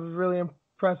 Yeah, I was really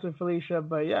impressed with Felicia,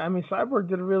 but yeah, I mean Cyborg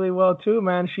did really well too,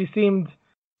 man. She seemed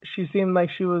like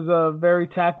she was very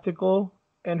tactical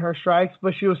in her strikes,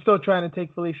 but she was still trying to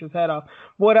take Felicia's head off.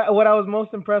 What I was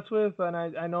most impressed with, and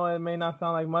I know it may not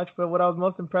sound like much, but what I was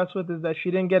most impressed with is that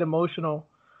she didn't get emotional.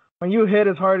 When you hit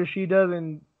as hard as she does,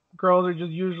 and girls are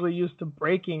just usually used to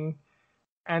breaking,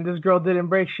 and this girl didn't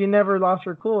break. She never lost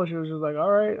her cool. She was just like,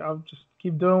 all right, I'll just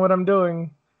keep doing what I'm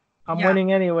doing. I'm yeah,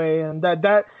 winning anyway. And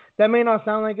that may not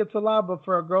sound like it's a lot, but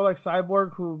for a girl like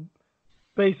Cyborg who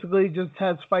basically just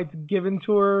has fights given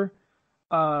to her,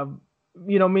 uh,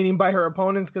 meaning by her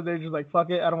opponents because they're just like, fuck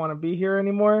it, I don't want to be here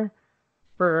anymore.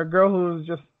 For a girl who's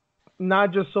just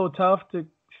not just so tough to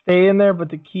stay in there, but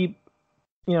to you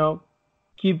know,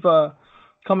 keep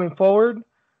coming forward.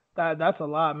 That's a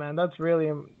lot, man. That's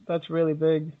really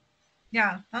big.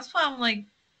 yeah. That's why I'm like,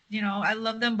 I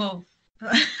love them both.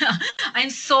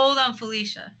 I'm sold on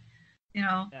Felicia. It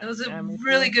Yeah, was a yeah, me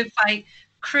really too. good fight.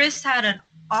 Chris had an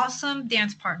awesome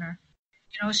dance partner.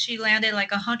 She landed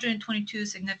like 122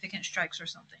 significant strikes or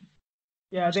something.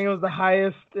 Yeah, I think it was the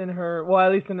highest in her, well,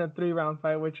 at least in a 3 round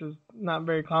fight, which is not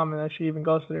very common that she even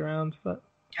goes 3 rounds. But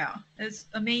Yeah, it's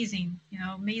amazing.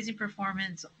 Amazing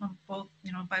performance on both,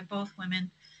 by both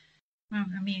women. I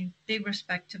mean, big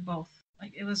respect to both.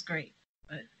 Like it was great.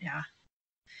 But yeah,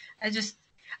 I just,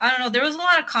 I don't know. There was a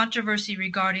lot of controversy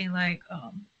regarding like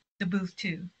the booth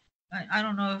too. I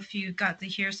don't know if you got to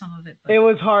hear some of it, it but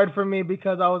was hard for me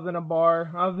because I was in a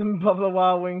bar. I was in Buffalo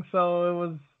Wild Wings,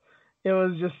 so it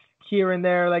was just here and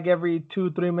there, like every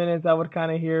 2 3 minutes, I would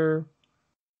kind of hear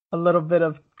a little bit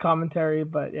of commentary.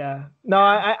 But yeah, no,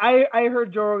 I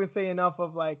heard Joe Rogan say enough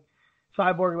of like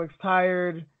Cyborg looks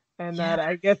tired, and yeah,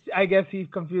 that I guess he's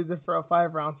confused it for a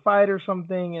 5 round fight or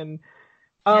something, and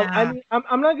I yeah, mean,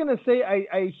 I'm not gonna say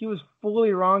he was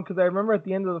fully wrong because I remember at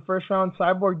the end of the first round,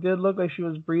 Cyborg did look like she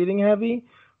was breathing heavy.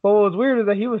 But what was weird is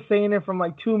that he was saying it from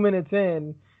like 2 minutes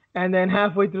in, and then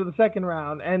halfway through the second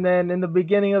round, and then in the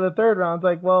beginning of the third round. It's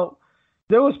like, well,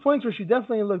 there was points where she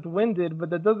definitely looked winded, but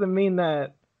that doesn't mean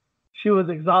that she was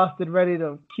exhausted, ready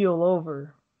to keel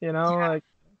over. yeah, Like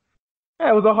yeah,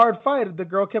 it was a hard fight. The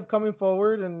girl kept coming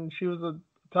forward, and she was a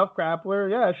tough grappler.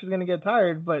 Yeah, she's gonna get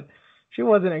tired, but she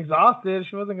wasn't exhausted.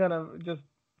 She wasn't gonna just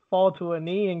fall to a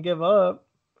knee and give up.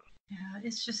 yeah.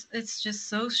 It's just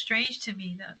so strange to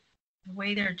me that the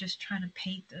way they're just trying to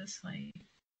paint this, like,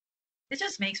 it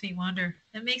just makes me wonder.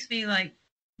 It makes me like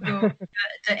go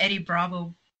to Eddie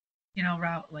Bravo,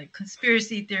 route, like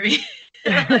conspiracy theory.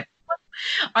 Like,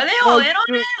 are they all well, in on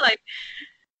you, it? Like,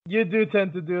 you do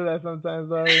tend to do that sometimes,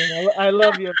 though. I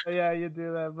love you, but yeah, you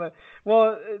do that. But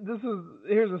well,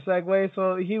 here's a segue.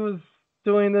 So he was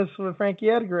doing this with Frankie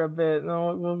Edgar a bit.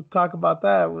 We'll talk about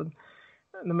that with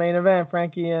the main event,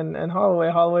 Frankie and Holloway.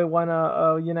 Holloway won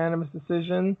a unanimous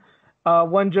decision.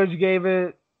 One judge gave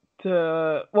it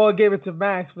gave it to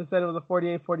Max, but said it was a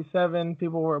 48-47.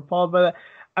 People were appalled by that.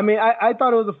 I mean, I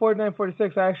thought it was a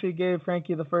 49-46. I actually gave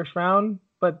Frankie the first round,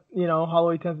 but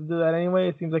Holloway tends to do that anyway.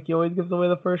 It seems like he always gives away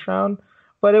the first round,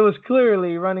 but it was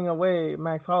clearly running away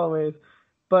Max Holloway's.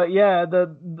 But yeah,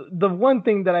 the one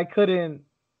thing that I couldn't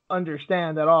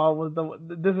understand at all was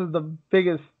this is the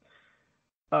biggest,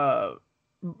 uh,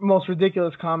 most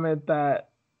ridiculous comment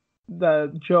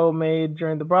that Joe made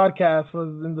during the broadcast was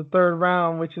in the third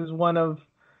round, which is one of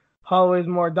Holloway's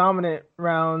more dominant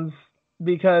rounds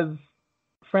because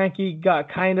Frankie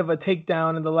got kind of a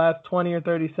takedown in the last 20 or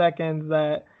 30 seconds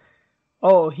that,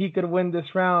 oh, he could win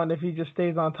this round if he just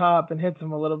stays on top and hits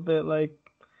him a little bit. Like,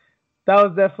 that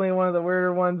was definitely one of the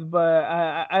weirder ones, but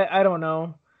I don't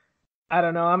know. I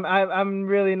don't know. I'm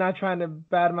really not trying to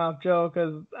badmouth Joe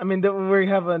because I mean we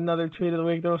have another tweet of the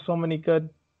week. There were so many good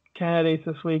candidates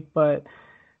this week, but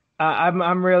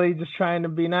I'm really just trying to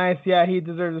be nice. Yeah, he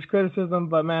deserves his criticism,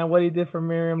 but man, what he did for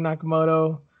Miriam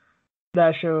Nakamoto,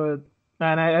 that showed.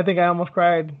 Man, I think I almost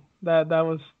cried. That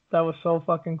was so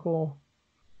fucking cool.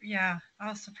 Yeah, I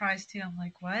was surprised too. I'm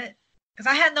like, what? Because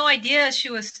I had no idea she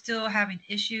was still having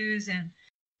issues, and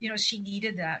she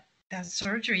needed that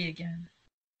surgery again.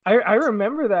 I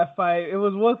remember that fight. It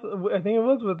was I think it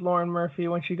was with Lauren Murphy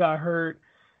when she got hurt.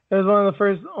 It was one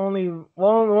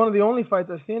of the only fights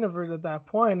I've seen of hers at that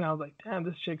point. And I was like, damn,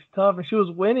 this chick's tough, and she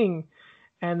was winning.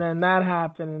 And then that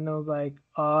happened, and it was like,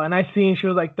 oh, and I seen she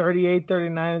was like 38,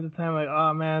 39 at the time. Like,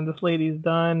 oh man, this lady's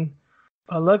done.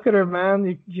 But look at her,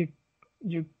 man.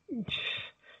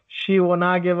 She will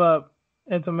not give up.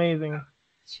 It's amazing.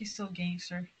 She's so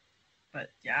gangster. But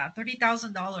yeah,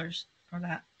 $30,000 for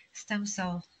that stem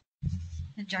cell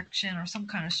injection or some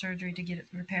kind of surgery to get it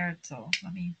repaired. So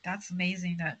I mean, that's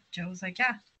amazing that Joe's like,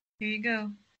 yeah, here you go.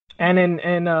 And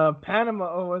in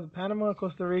Panama, was it Panama,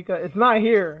 Costa Rica? It's not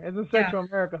here. It's in Central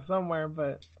America somewhere,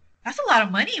 but that's a lot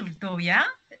of money though, yeah.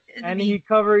 And he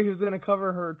was gonna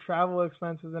cover her travel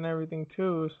expenses and everything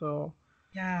too. So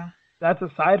yeah, that's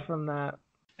aside from that.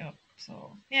 Yep.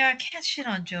 So yeah, I can't shit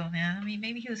on Joe, man. I mean,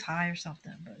 maybe he was high or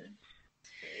something, but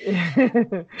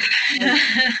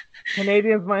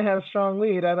Canadians might have strong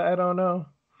lead. I don't know.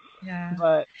 Yeah.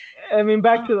 But I mean,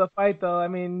 back to the fight though. I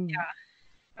mean,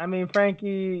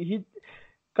 Frankie,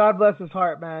 God bless his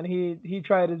heart, man. He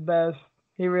tried his best.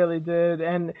 He really did.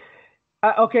 And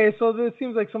okay, so this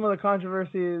seems like some of the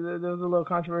controversy. There was a little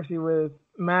controversy with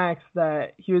Max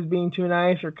that he was being too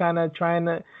nice or kind of trying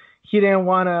to. He didn't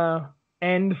want to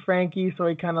end Frankie, so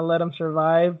he kind of let him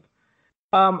survive.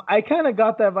 I kind of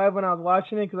got that vibe when I was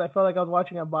watching it because I felt like I was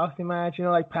watching a boxing match. You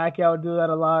know, like Pacquiao would do that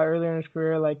a lot earlier in his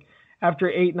career. Like after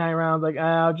 8, 9 rounds, like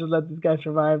I'll just let this guy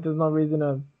survive. There's no reason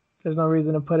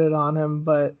to put it on him.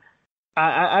 But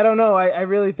I don't know. I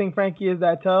really think Frankie is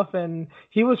that tough, and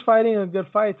he was fighting a good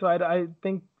fight. So I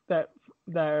think that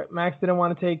Max didn't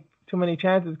want to take too many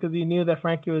chances because he knew that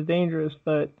Frankie was dangerous.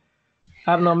 But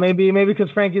I don't know. Maybe because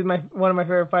Frankie's one of my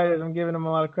favorite fighters, I'm giving him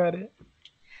a lot of credit.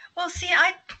 Well, see,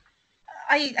 I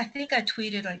think I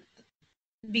tweeted like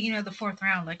beginning of the 4th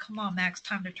round, like, come on, Max,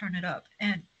 time to turn it up.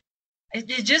 And it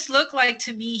just looked like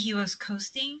to me he was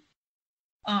coasting.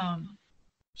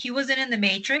 He wasn't in the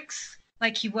matrix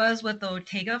like he was with the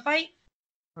Ortega fight.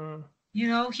 You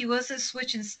know, he wasn't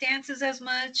switching stances as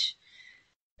much.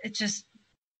 To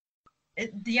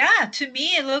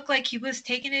me, it looked like he was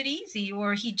taking it easy,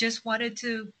 or he just wanted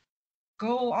to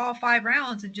go all 5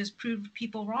 rounds and just prove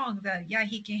people wrong that, yeah,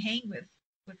 he can hang with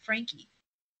Frankie.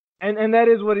 And that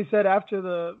is what he said after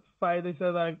the fight. They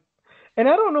said like, and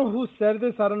I don't know who said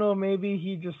this. I don't know. Maybe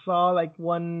he just saw like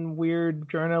one weird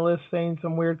journalist saying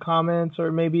some weird comments,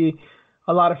 or maybe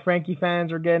a lot of Frankie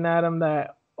fans are getting at him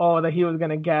that he was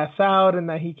gonna gas out and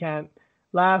that he can't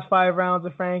last 5 rounds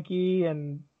of Frankie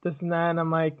and this and that. And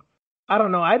I'm like, I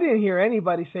don't know. I didn't hear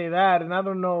anybody say that, and I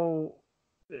don't know.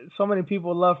 So many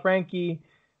people love Frankie,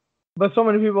 but so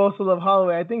many people also love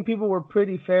Holloway. I think people were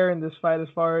pretty fair in this fight as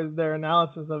far as their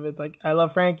analysis of it. Like, I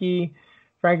love Frankie.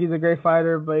 Frankie's a great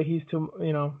fighter, but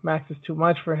Max is too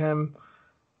much for him.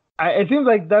 It seems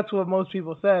like that's what most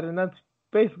people said, and that's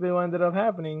basically what ended up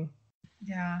happening.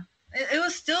 Yeah. It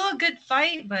was still a good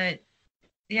fight, but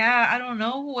yeah, I don't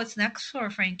know what's next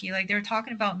for Frankie. Like, they're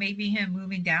talking about maybe him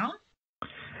moving down.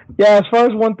 Yeah, as far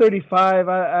as 135,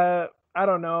 I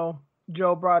don't know.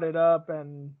 Joe brought it up,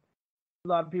 and a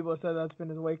lot of people said that's been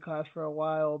his weight class for a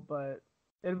while, but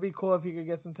it'd be cool if he could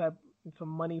get some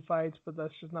money fights, but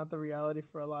that's just not the reality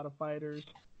for a lot of fighters.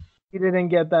 He didn't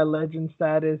get that legend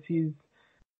status. He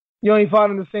fought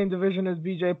in the same division as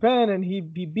BJ Penn, and he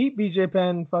beat BJ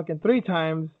Penn fucking 3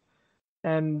 times,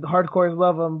 and hardcores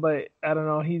love him, but I don't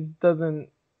know, he doesn't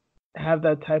have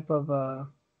that type of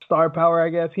star power, I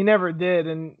guess. He never did,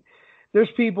 and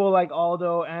there's people like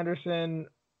Aldo, Anderson,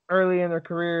 early in their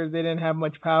careers, they didn't have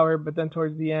much power, but then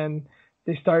towards the end,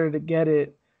 they started to get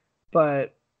it.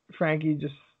 But Frankie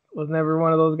just was never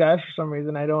one of those guys for some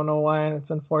reason. I don't know why, and it's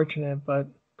unfortunate, but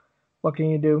what can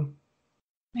you do?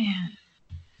 Man,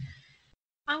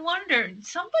 I wonder,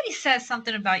 somebody said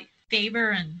something about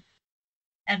Faber and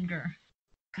Edgar.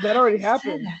 That already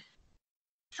happened.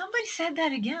 Somebody said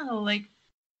that again, though. Like,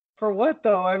 For what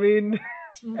though? I mean,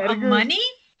 Edgar. money?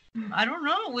 I don't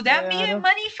know. Would that be a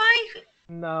money fight?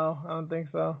 No, I don't think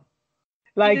so.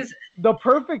 Like Because, the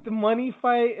perfect money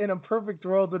fight in a perfect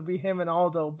world would be him and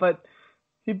Aldo, but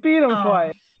he beat him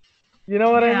twice. You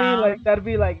know what I mean? Like that'd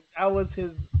be like that was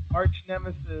his arch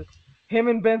nemesis. Him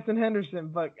and Benson Henderson,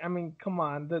 but I mean, come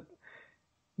on, that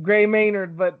Gray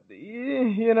Maynard, but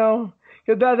you know,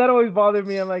 cause that always bothered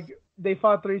me. I'm like, they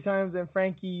fought 3 times and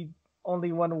Frankie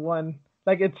only won one.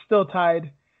 Like it's still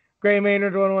tied. Gray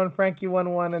Maynard won one, Frankie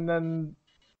won one, and then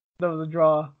there was a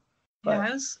draw. But,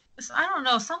 yeah, I don't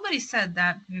know. Somebody said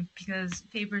that because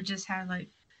Faber just had like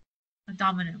a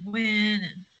dominant win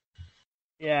and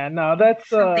yeah, no, that's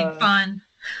something fun.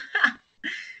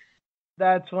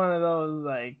 That's one of those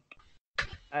like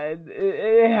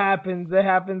it happens. It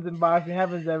happens in boxing. It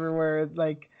happens everywhere. It's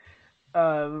like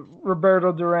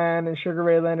Roberto Duran and Sugar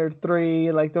Ray Leonard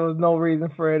 3. Like there was no reason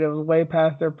for it. It was way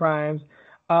past their primes.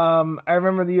 I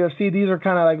remember the UFC. These are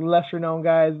kind of like lesser known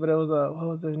guys, but it was what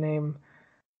was his name?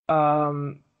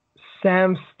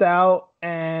 Sam Stout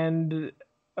and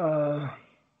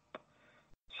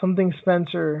something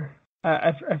Spencer.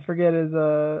 I forget his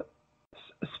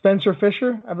Spencer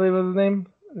Fisher, I believe was his name,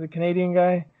 the Canadian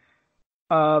guy.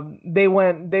 They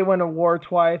went to war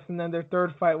twice, and then their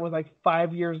third fight was like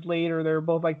 5 years later. They were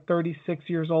both like 36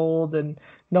 years old, and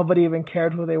nobody even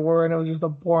cared who they were, and it was just a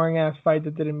boring ass fight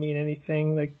that didn't mean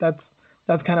anything. Like that's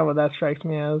kind of what that strikes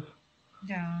me as.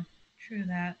 Yeah, true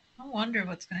that. I wonder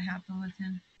what's gonna happen with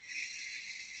him.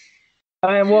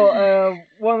 And well,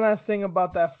 one last thing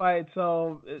about that fight.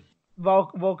 So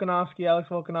Volkanovski, Alex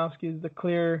Volkanovski is the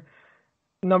clear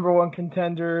 #1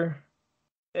 contender.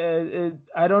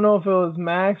 I don't know if it was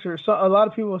Max or a lot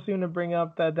of people seem to bring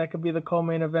up that could be the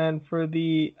co-main event for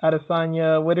the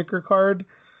Adesanya Whitaker card,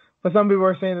 but some people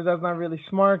are saying that that's not really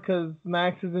smart because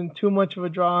Max isn't too much of a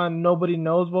draw and nobody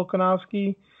knows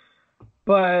Volkanovski.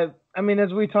 But I mean,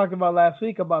 as we talked about last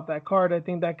week about that card, I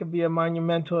think that could be a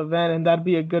monumental event and that'd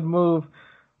be a good move.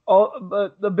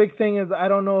 But the big thing is I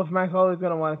don't know if Max Holloway is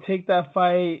gonna want to take that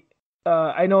fight.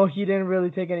 I know he didn't really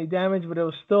take any damage, but it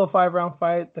was still a 5-round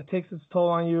fight that takes its toll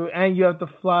on you, and you have to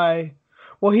fly.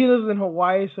 Well, he lives in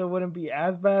Hawaii, so it wouldn't be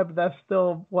as bad, but that's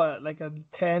still, what, like a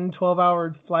 10,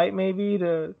 12-hour flight maybe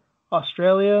to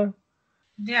Australia?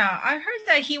 Yeah, I heard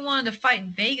that he wanted to fight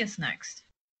in Vegas next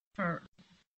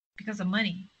because of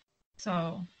money.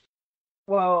 So.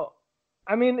 Well,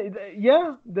 I mean,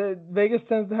 yeah, the Vegas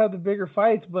tends to have the bigger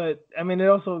fights, but I mean, it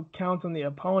also counts on the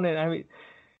opponent. I mean,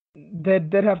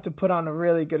 they'd have to put on a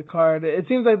really good card. It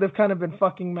seems like they've kind of been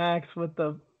fucking Max with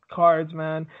the cards,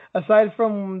 man. Aside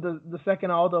from the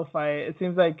second Aldo fight, it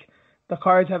seems like the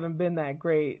cards haven't been that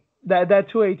great. That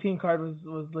 218 card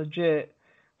was legit.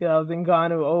 You know,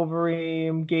 Zingano,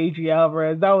 Overeem, Gagey,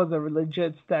 Alvarez. That was a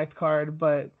legit stacked card.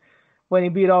 But when he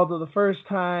beat Aldo the first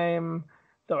time,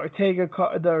 the Ortega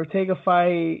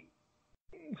fight,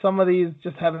 some of these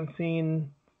just haven't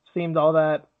seemed all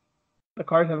that. The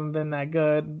cards haven't been that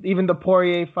good. Even the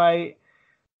Poirier fight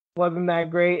wasn't that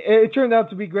great. It turned out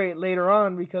to be great later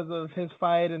on because of his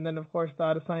fight, and then of course the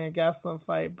Adesanya Gastelum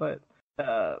fight. But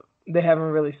they haven't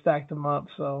really stacked them up,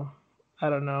 so I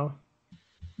don't know.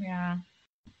 Yeah,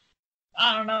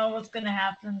 I don't know what's gonna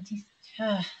happen.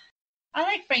 I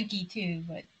like Frankie too,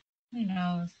 but who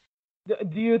knows?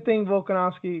 Do you think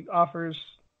Volkanovski offers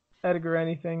Edgar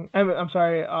anything? I'm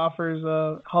sorry, offers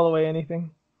Holloway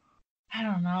anything? I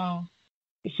don't know.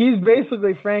 He's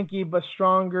basically Frankie, but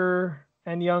stronger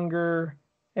and younger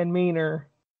and meaner.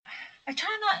 I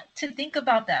try not to think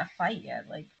about that fight yet.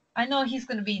 Like, I know he's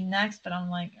gonna be next, but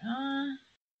I'm like,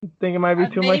 think it might be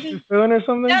too much too soon or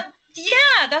something?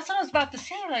 Yeah, that's what I was about to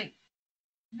say. Like,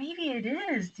 maybe it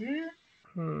is, dude.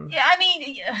 Yeah, I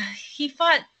mean, he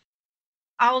fought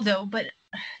Aldo, but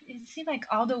it seemed like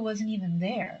Aldo wasn't even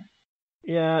there.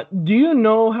 Yeah. Do you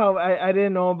know how I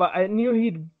didn't know about?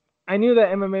 I knew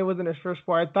that MMA wasn't his first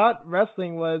sport. I thought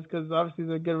wrestling was because obviously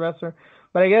he's a good wrestler,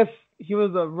 but I guess he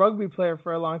was a rugby player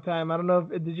for a long time. I don't know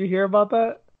did you hear about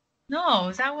that? No,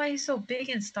 is that why he's so big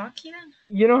and stocky then?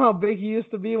 You know how big he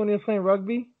used to be when he was playing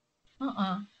rugby?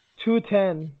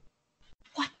 210.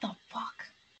 What the fuck?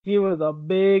 He was a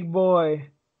big boy.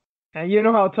 And you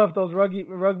know how tough those rugby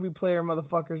player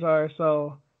motherfuckers are,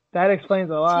 so that explains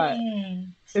a lot.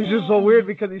 Dang. It's just so weird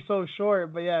because he's so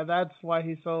short, but yeah, that's why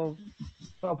he's so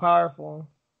powerful.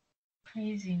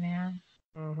 Crazy, man.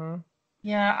 Mhm.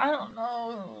 Yeah, I don't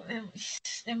know.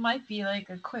 It might be like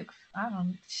a quick. I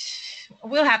don't.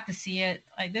 We'll have to see it.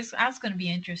 Like that's gonna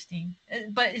be interesting.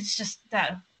 But it's just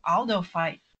that Aldo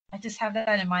fight. I just have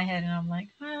that in my head, and I'm like,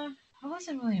 I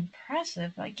wasn't really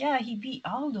impressive. Like, yeah, he beat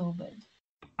Aldo, but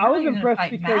I Now was you're gonna impressed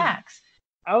fight because Max.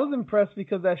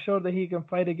 that showed that he can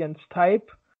fight against type.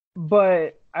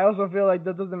 But I also feel like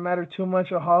that doesn't matter too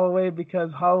much with Holloway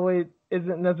because Holloway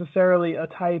isn't necessarily a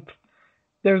type.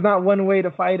 There's not one way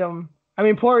to fight him. I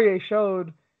mean, Poirier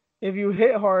showed if you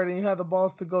hit hard and you have the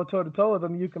balls to go toe to toe with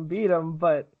him, you can beat him.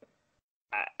 But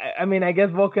I mean, I guess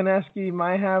Volkanovski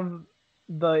might have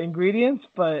the ingredients,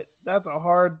 but that's a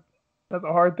hard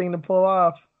thing to pull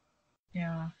off.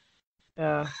 Yeah.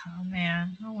 Yeah. Oh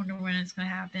man, I wonder when it's gonna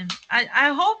happen.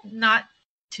 I hope not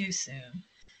too soon.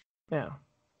 Yeah.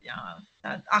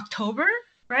 Yeah. October,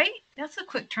 right? That's a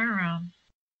quick turnaround.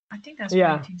 I think that's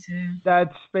Yeah. way too soon.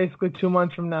 That's basically 2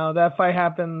 months from now. That fight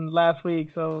happened last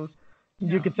week, so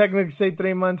you could technically say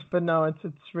 3 months, but no,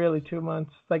 it's really 2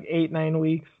 months. It's like 8-9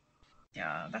 weeks.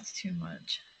 Yeah, that's too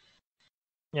much.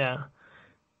 Yeah.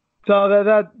 So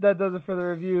that does it for the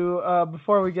review.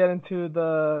 Before we get into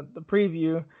the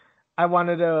preview, I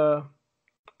wanted to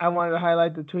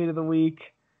highlight the tweet of the week.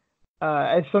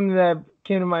 It's something that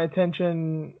came to my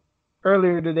attention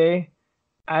earlier today.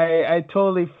 I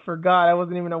totally forgot. I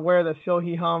wasn't even aware that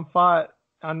Sohee Ham fought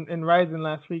in Rising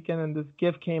last weekend, and this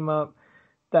GIF came up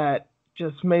that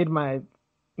just made my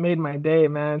day,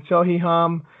 man. Sohee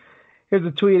Ham. Here's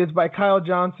a tweet. It's by Kyle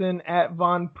Johnson at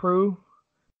Von Prue.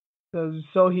 Says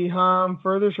Sohee Ham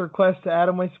furthers request to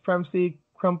atomweight supremacy,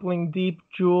 crumpling deep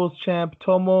Jules champ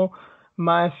Tomo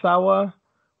Maesawa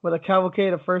with a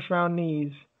cavalcade of first-round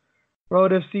knees.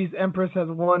 Road FC's Empress has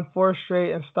won 4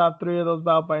 straight and stopped 3 of those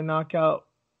bouts by knockout.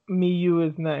 Miyu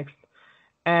is next.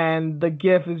 And the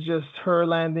gif is just her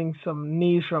landing some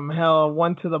knees from hell.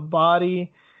 One to the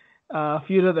body, a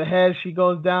few to the head. She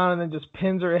goes down and then just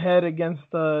pins her head against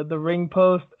the ring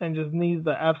post and just knees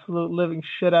the absolute living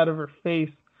shit out of her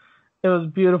face. It was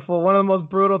beautiful. One of the most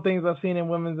brutal things I've seen in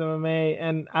women's MMA,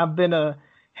 and I've been a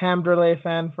Hamderley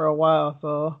fan for a while,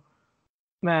 so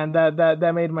man,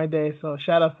 that made my day. So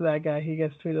shout out to that guy. He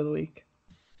gets tweet of the week.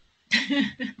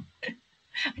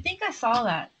 I think I saw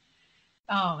that.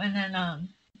 Oh, and then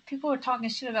people were talking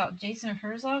shit about Jason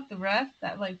Herzog, the ref,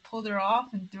 that like pulled her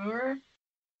off and threw her.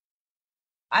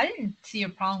 I didn't see a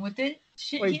problem with it.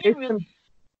 Shit, Wait, he didn't really.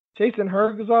 Jason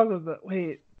Herzog was the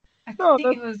wait. I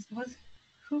think it was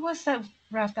who was that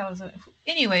ref that was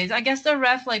anyways, I guess the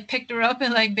ref like picked her up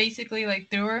and like basically like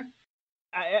threw her.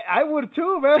 I would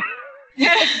too, man.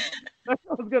 Yeah. I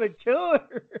was gonna kill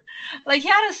her. Like he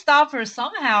had to stop her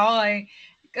somehow, like,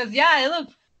 cause yeah, it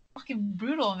looked fucking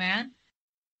brutal, man.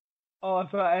 Oh,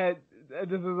 so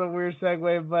this is a weird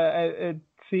segue, but it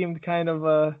seemed kind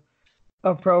of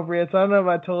appropriate. So I don't know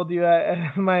if I told you.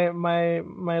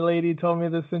 My lady told me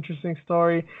this interesting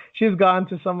story. She's gone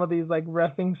to some of these like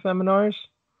reffing seminars,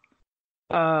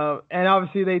 and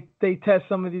obviously they test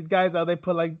some of these guys out. They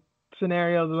put like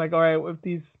scenarios like, all right, if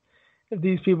these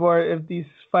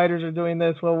fighters are doing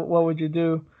this, what would you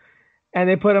do? And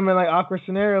they put them in like awkward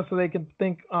scenarios so they can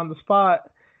think on the spot.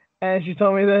 And she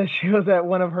told me that she was at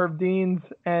one of Herb Dean's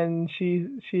and he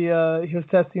was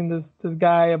testing this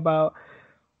guy about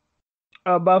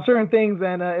certain things,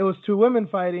 and it was 2 women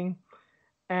fighting,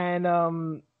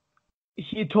 and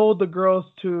he told the girls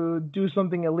to do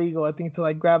something illegal, I think to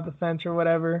like grab the fence or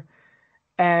whatever.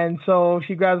 And so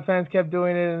she grabbed the fence, kept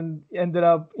doing it, and ended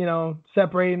up,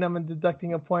 separating them and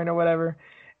deducting a point or whatever.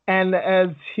 And as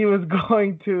he was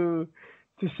going to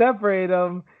separate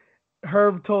them,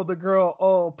 Herb told the girl,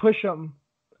 "Oh, push him,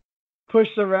 push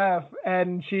the ref,"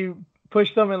 and she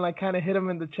pushed him and like kind of hit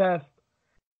him in the chest.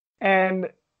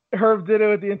 And Herb did it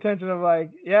with the intention of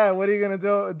like, yeah, what are you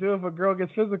gonna do if a girl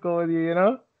gets physical with you,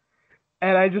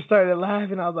 And I just started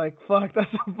laughing. I was like, fuck,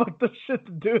 that's some fucked up shit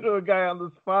to do to a guy on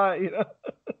the spot,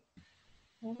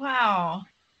 Wow.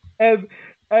 And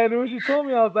when she told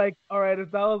me, I was like, all right,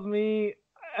 if that was me,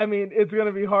 I mean, it's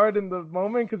gonna be hard in the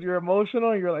moment because you're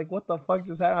emotional. And you're like, what the fuck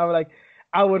just happened?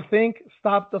 I would think,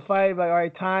 stop the fight, like, all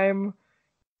right, time,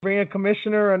 bring a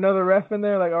commissioner or another ref in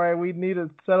there, like, all right, we need to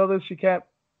settle this. She can't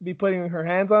be putting her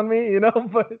hands on me,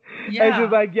 But Yeah. it's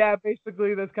just like, yeah,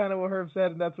 basically that's kind of what Herb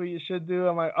said, and that's what you should do.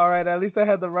 I'm like, all right, at least I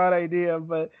had the right idea,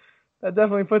 but that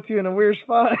definitely puts you in a weird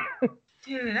spot.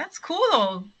 Dude, that's cool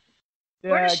though.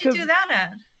 Yeah, where does she do that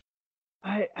at?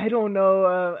 I don't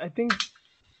know. I think,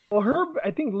 well, Herb,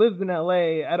 I think lives in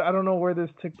LA. I don't know where this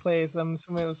took place. I'm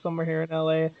assuming it was somewhere here in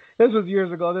LA. This was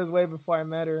years ago. This was way before I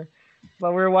met her.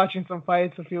 But we were watching some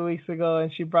fights a few weeks ago,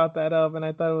 and she brought that up, and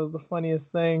I thought it was the funniest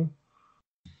thing.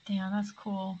 Damn, that's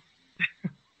cool.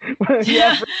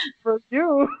 Yeah, for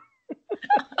you.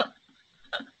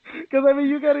 Because, I mean,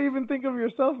 you got to even think of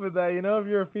yourself with that, If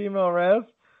you're a female ref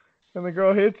and the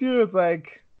girl hits you, it's like,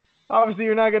 obviously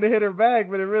you're not going to hit her back,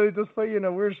 but it really just put you in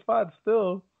a weird spot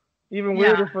still. Even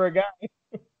weirder for a guy.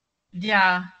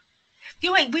 Yeah.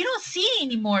 Wait, we don't see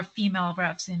any more female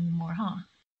refs anymore, huh?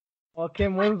 Well,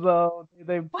 Kim What Winslow,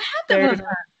 what happened buried with her.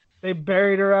 her? They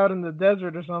buried her out in the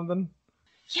desert or something.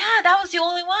 Yeah, that was the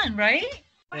only one, right?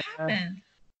 What Yeah. happened?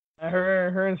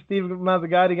 Her and Steve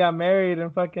Mazzagatti got married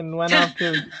and fucking ran off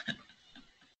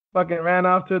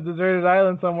to a deserted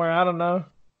island somewhere. I don't know.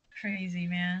 Crazy,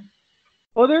 man.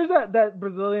 Well, there's that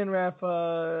Brazilian ref,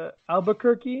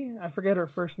 Albuquerque. I forget her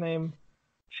first name.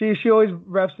 She always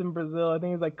refs in Brazil. I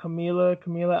think it's like Camila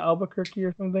Albuquerque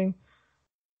or something.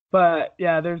 But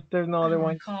yeah, there's no I other don't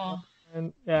one. recall.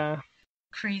 And yeah,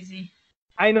 Crazy.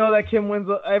 I know that Kim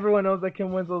Winslow. Everyone knows that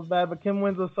Kim Winslow's bad, but Kim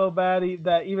Winslow's so bad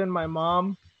that even my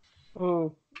mom,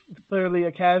 who is clearly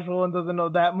a casual and doesn't know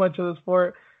that much of the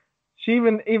sport, she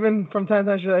even from time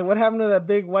to time she's like, "What happened to that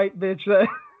big white bitch that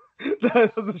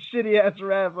was a shitty ass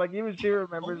ref?" Like even she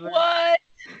remembers her. What?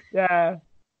 Yeah,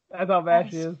 that's how bad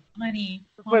she That's is. funny.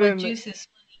 Oh, Put my in juice is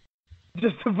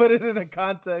just to put it in a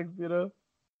context, you know.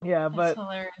 Yeah, that's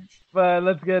hilarious. but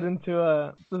let's get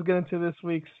into this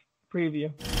week's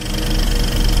preview.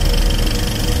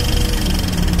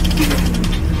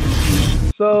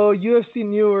 So UFC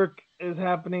Newark is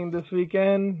happening this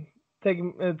weekend.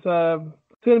 It's going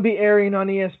to be airing on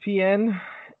ESPN,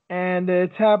 and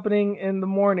it's happening in the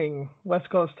morning,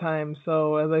 West Coast time.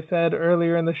 So as I said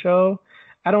earlier in the show,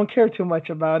 I don't care too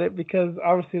much about it because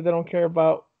obviously they don't care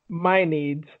about my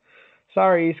needs.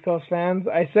 Sorry, East Coast fans.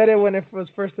 I said it when it was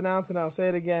first announced, and I'll say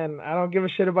it again. I don't give a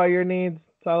shit about your needs.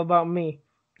 It's all about me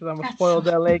because I'm a That's so. spoiled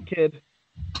LA kid.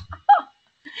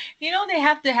 They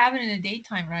have to have it in the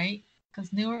daytime, right?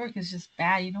 Because Newark is just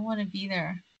bad. You don't want to be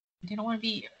there. You don't want to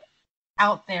be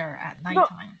out there at No,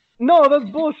 nighttime. no, that's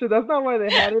bullshit. That's not why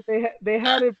they had it. They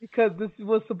had it because this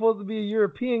was supposed to be a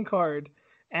European card,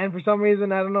 and for some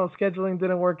reason, I don't know, scheduling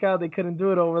didn't work out. They couldn't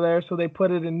do it over there, so they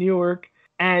put it in Newark.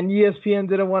 And ESPN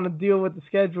didn't want to deal with the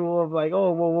schedule of like,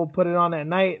 oh, well, we'll put it on at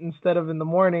night instead of in the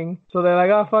morning. So they're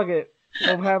like, oh, fuck it,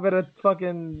 we'll have it at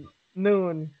fucking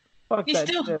noon. Fuck You that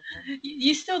still, shit.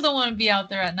 you still don't want to be out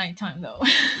there at nighttime though.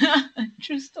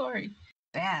 True story.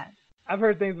 Bad. I've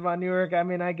heard things about Newark. I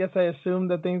mean, I guess I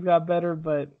assumed that things got better,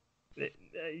 but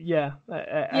yeah,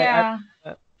 Yeah,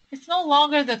 I it's no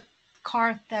longer the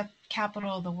car theft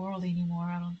capital of the world anymore.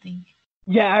 I don't think.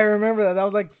 yeah, I remember that. That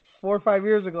was like 4 or 5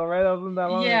 years ago, right? That wasn't that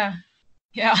long ago. Yeah,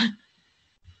 yeah,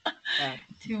 Yeah,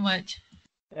 too much.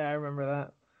 yeah, I remember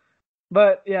that.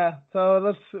 But yeah,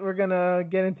 so we're gonna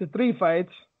get into 3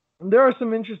 fights. There are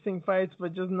some interesting fights,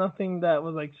 but just nothing that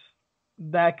was like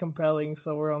that compelling.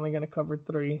 So we're only gonna cover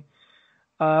three.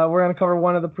 We're gonna cover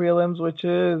one of the prelims, which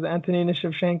is Antonina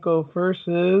Shevchenko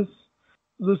versus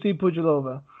Lucy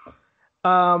Pudilova.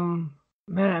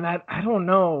 Man, I don't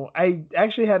know. I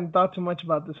actually hadn't thought too much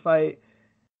about this fight,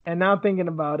 and now thinking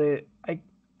about it, I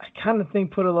kind of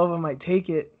think Pudilova might take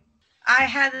it. I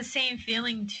had the same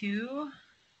feeling too.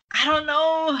 I don't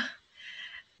know.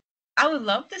 I would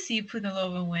love to see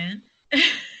Pudilova win.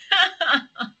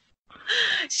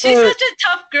 She's But such a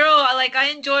tough girl.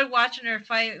 I enjoyed watching her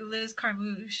fight Liz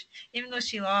Carmouche, even though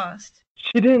she lost.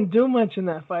 she didn't do much in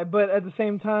that fight. But at the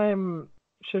same time,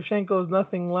 Shevchenko is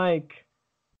nothing like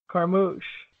Carmouche.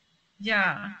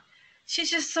 Yeah. She's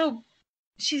just so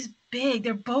she's big.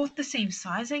 They're both the same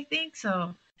size, I think.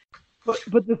 So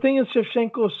But the thing is,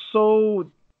 Shevchenko's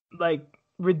so like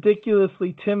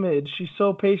ridiculously timid. She's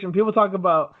so patient. People talk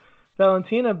about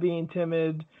Valentina being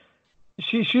timid.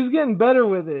 She's getting better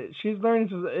with it. She's learning.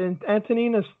 And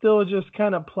Antonina's still just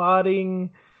kind of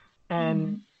plodding,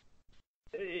 and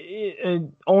mhm. it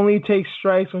only takes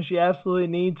strikes when she absolutely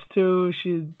needs to.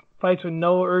 She fights with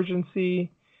no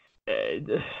urgency.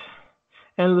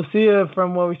 And Lucia,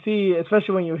 from what we see,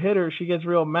 especially when you hit her, she gets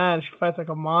real mad. She fights like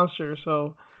a monster.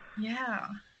 So Yeah.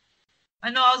 I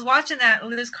know I was watching that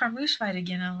Liz Carmouche fight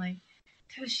again. I'm like,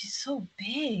 dude, she's so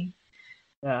big.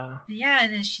 yeah. Yeah,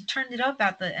 and then she turned it up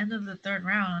at the end of the third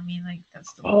round. I mean, like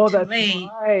that's a little Oh, too that's late.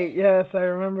 right. Yes, I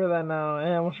remember that now.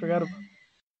 I almost forgot about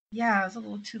Yeah, it's a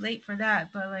little too late for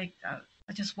that. But I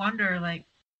just wonder, like,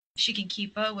 if she can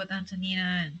keep up with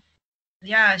Antonina, and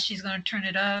yeah, she's gonna turn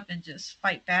it up and just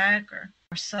fight back or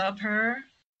sub her.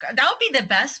 That would be the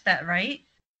best bet, right?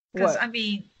 Because what. I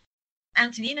mean,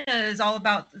 Antonina is all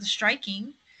about the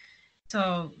striking,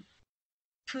 so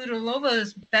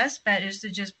Pudilova's best bet is to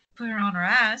just put her on her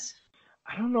ass.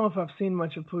 I don't know if I've seen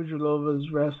much of Pugilova's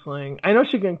wrestling. I know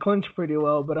she can clinch pretty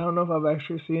well, but I don't know if I've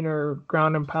actually seen her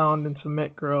ground and pound and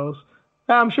submit girls.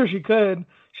 I'm sure she could.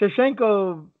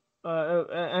 Shevchenko,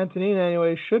 Antonina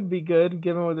anyway, should be good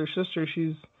given with her sister.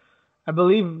 I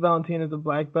believe Valentina's a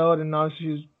black belt, and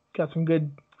obviously she's got some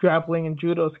good grappling and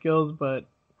judo skills, but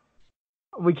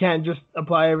we can't just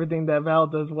apply everything that Val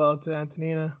does well to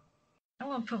Antonina. I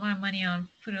want to put my money on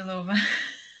Pudilova.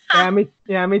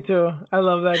 Me too. I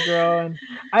love that girl, and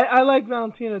I like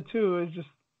Valentina too. It's just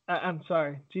I'm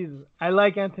sorry, Jesus. I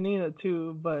like Antonina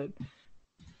too, but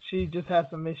she just has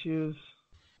some issues.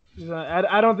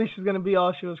 I don't think she's gonna be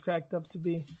all she was cracked up to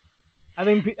be. I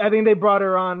think they brought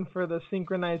her on for the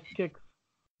synchronized kicks.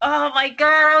 Oh my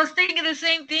god, I was thinking the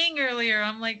same thing earlier.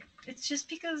 I'm like, it's just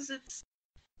because it's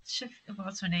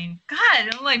what's her name?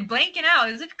 God, I'm like blanking out.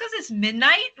 Is it because it's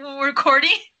midnight when we're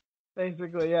recording?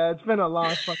 Basically, yeah. It's been a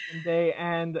long fucking day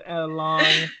and a long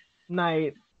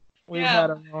night. We've had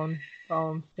our own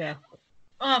problems. Yeah.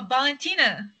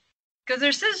 Valentina, because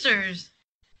they're sisters.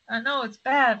 I know it's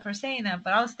bad for saying that,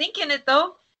 but I was thinking it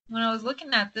though. When I was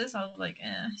looking at this, I was like,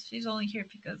 she's only here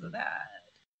because of that.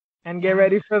 And get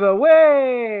ready for the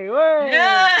way.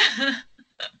 Yeah.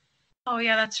 Oh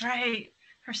yeah, that's right.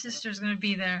 Her sister's gonna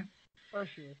be there. For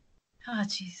sure. Oh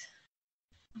jeez.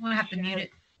 I'm gonna have to mute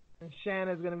it. And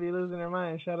Shanna's gonna be losing her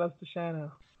mind. Shout outs to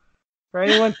Shanna. For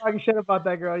anyone talking shit about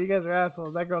that girl, you guys are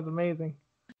assholes. That girl's amazing.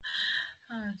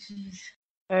 Oh jeez.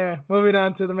 Anyway, moving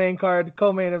on to the main card,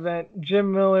 co-main event.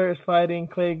 Jim Miller is fighting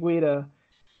Clay Guida.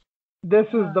 This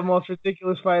is the most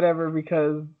ridiculous fight ever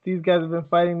because these guys have been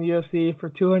fighting the UFC for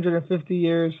 250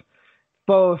 years,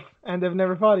 both, and they've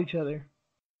never fought each other.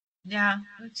 Yeah,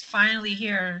 it's finally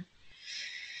here.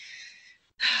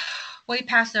 Way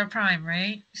past their prime,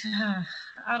 right?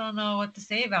 I don't know what to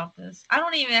say about this. I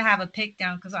don't even have a pick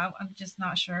down because I'm just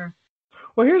not sure.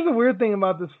 Well, here's the weird thing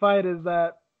about this fight is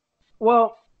that,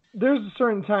 well, there's a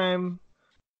certain time,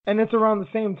 and it's around the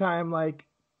same time, like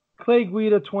Clay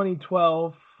Guida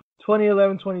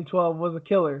 2011, 2012 was a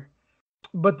killer.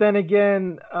 But then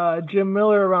again, Jim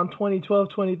Miller around 2012,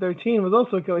 2013 was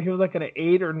also a killer. He was like at an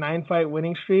 8 or 9 fight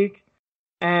winning streak.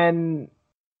 And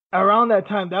around that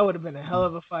time, that would have been a hell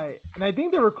of a fight. And I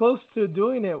think they were close to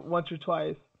doing it once or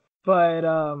twice. But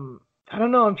I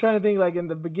don't know. I'm trying to think like in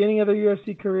the beginning of their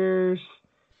UFC careers,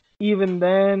 even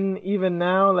then, even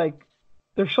now, like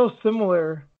they're so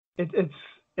similar.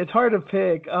 It's hard to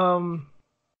pick.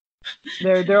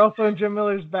 They're also in Jim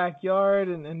Miller's backyard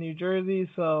in New Jersey,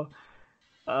 so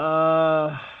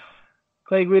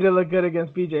Clay Guida looked good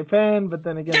against BJ Penn, but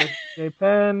then again it's BJ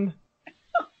Penn.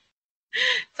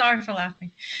 Sorry for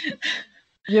laughing.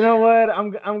 You know what?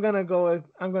 I'm gonna go with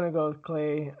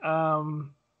Clay. I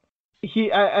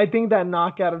think that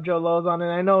knockout of Joe Lozon,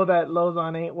 and I know that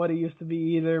Lozon ain't what he used to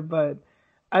be either, but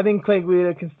I think Clay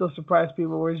Guida can still surprise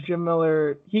people, whereas Jim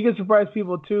Miller, he can surprise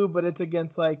people too, but it's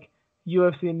against like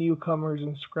UFC newcomers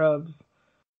and scrubs.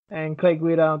 And Clay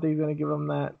Guida, I don't think he's gonna give him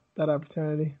that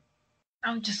opportunity.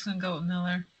 I'm just gonna go with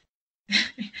Miller.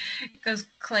 Because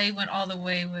Clay went all the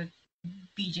way with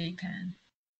BJ Penn.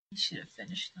 He should have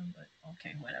finished them, but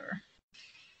okay, whatever.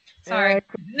 Sorry.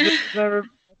 Yeah, never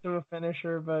much of a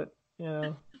finisher, but you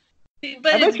know.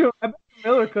 But I bet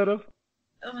Miller could have.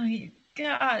 Oh my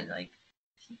god, like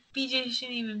BJ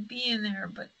shouldn't even be in there,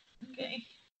 but okay.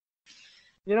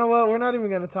 You know what? We're not even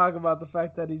going to talk about the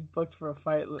fact that he's booked for a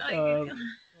fight because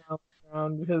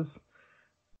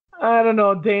I don't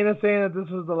know. Dana saying that this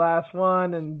was the last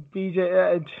one, and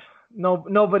BJ,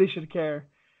 nobody should care.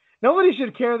 Nobody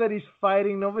should care that he's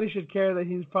fighting. Nobody should care that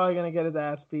he's probably going to get his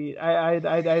ass beat. I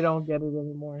don't get it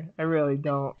anymore. I really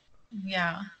don't.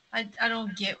 Yeah, I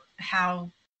don't get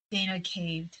how Dana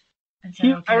caved. And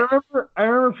said, okay. I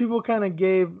remember people kind of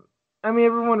gave. I mean,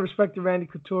 everyone respected Randy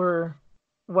Couture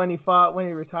when he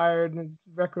retired, and his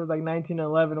record was like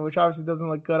 19-11, which obviously doesn't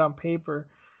look good on paper.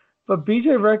 But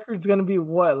BJ record's gonna be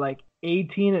what, like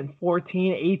 18-14,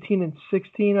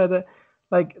 18-16,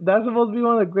 that's supposed to be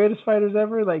one of the greatest fighters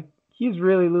ever. Like he's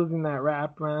really losing that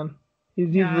rap, man.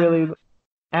 He's really,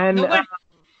 and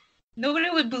nobody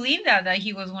would believe that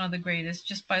he was one of the greatest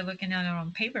just by looking at it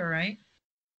on paper, right?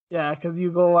 Yeah, because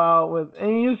you go out with,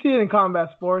 and you see it in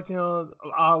combat sports, you know,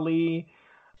 Ali.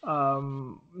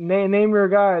 Name your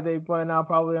guy. They went out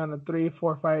probably on a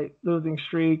 3-4 fight losing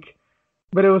streak,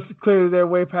 but it was clearly they're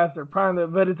way past their prime.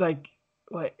 But it's like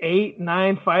what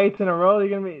 8-9 fights in a row.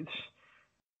 You're gonna be,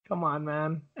 come on,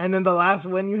 man. And then the last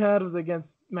win you had was against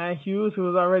Matt Hughes, who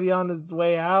was already on his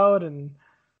way out, and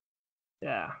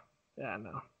no.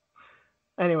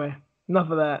 Anyway, enough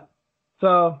of that.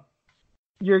 So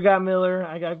you got Miller,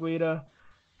 I got Guida.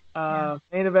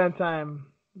 Main event time.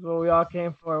 That's what we all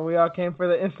came for. We all came for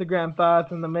the Instagram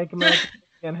thoughts and the Make America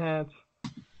hats.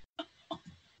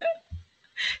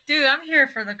 Dude, I'm here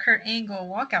for the Kurt Angle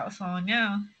walkout song,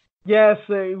 yeah. Yes,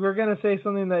 we're going to say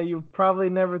something that you probably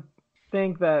never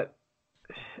think, that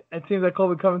it seems like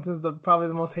Colby Covington's probably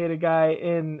the most hated guy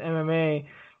in MMA.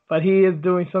 but he is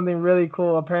doing something really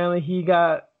cool. Apparently, he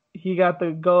got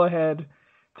the go ahead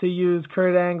to use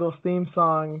Kurt Angle's theme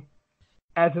song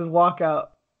as his walkout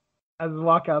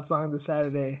song this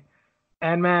Saturday.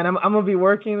 And man, I'm gonna be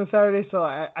working this Saturday, so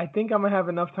I think I'm gonna have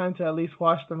enough time to at least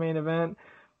watch the main event.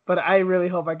 But I really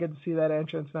hope I get to see that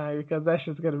entrance, man, because that's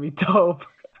just gonna be dope.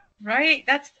 Right?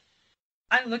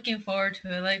 I'm looking forward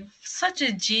to it. Like, such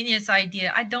a genius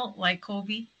idea. I don't like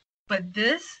Kobe, but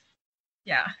this,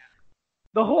 yeah,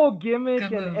 The whole gimmick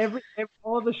good and move.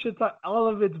 all the shit, all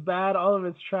of it's bad, all of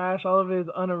it's trash, all of it is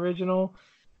unoriginal.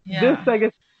 This, Yeah. I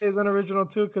guess, is unoriginal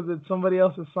too because it's somebody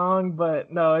else's song.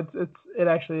 But no, it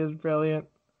actually is brilliant.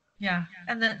 Yeah.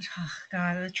 And then, oh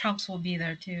God, the Trumps will be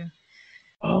there too.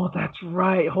 Oh, that's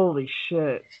right. Holy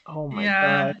shit. Oh my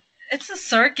Yeah. god. It's a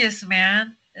circus,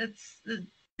 man. I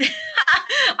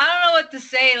don't know what to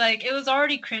say. Like, it was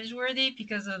already cringeworthy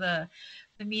because of the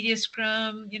media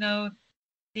scrum,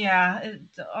 yeah,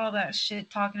 all that shit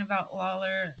talking about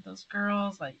Lawler, those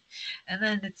girls, like, and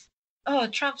then it's, oh,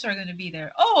 Trumps are gonna be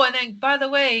there. Oh, and then by the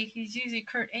way, he's using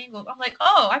Kurt Angle. I'm like,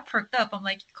 oh, I perked up. I'm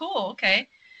like, cool, okay,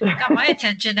 got my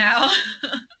attention now.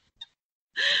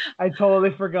 I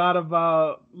totally forgot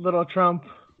about little Trump,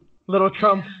 little Yeah,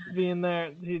 Trumps being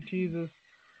there. Jesus,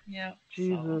 yeah. So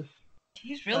Jesus.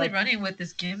 he's really That's. running with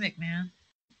this gimmick, man.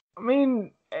 I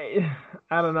mean,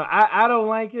 I don't know. I don't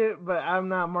like it, but I'm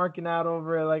not marking out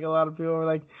over it like a lot of people are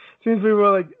like. Seems people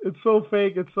are like, it's so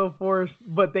fake, it's so forced,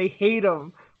 but they hate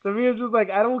him. To me, it's just like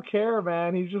I don't care,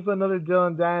 man. He's just another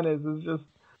Dylan Dennis. It's just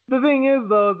the thing is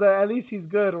though that at least he's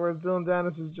good, whereas Dylan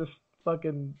Dennis is just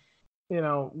fucking,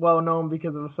 well known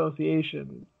because of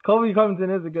association. Colby Covington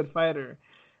is a good fighter.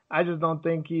 I just don't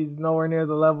think he's nowhere near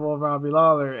the level of Robbie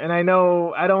Lawler. And I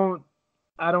know I don't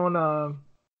I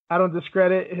don't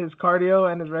discredit his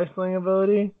cardio and his wrestling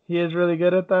ability. He is really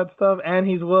good at that stuff, and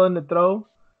he's willing to throw,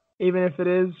 even if it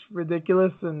is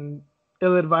ridiculous and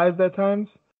ill-advised at times.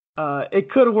 It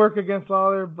could work against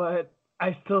Lawler, but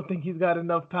I still think he's got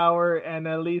enough power and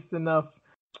at least enough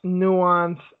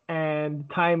nuance and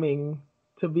timing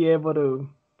to be able to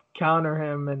counter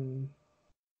him and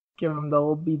give him the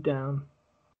old beatdown.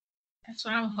 That's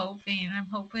what I'm hoping. I'm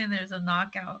hoping there's a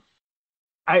knockout.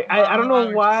 I don't know Lawler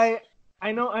just, why.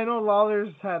 I know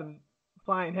Lawler's had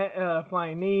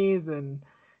flying knees and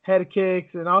head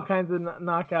kicks and all kinds of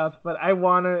knockouts, but I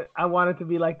want it to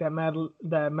be like that Matt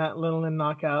Lindland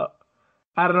knockout.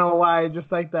 I don't know why,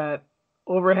 just like that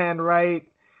overhand right,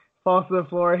 falls to the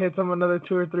floor, hits him another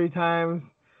 2 or 3 times.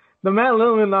 The Matt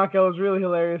Lindland knockout was really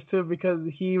hilarious too because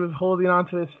he was holding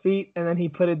onto his feet and then he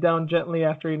put it down gently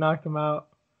after he knocked him out.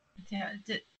 yeah,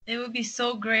 it would be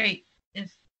so great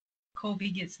if Kobe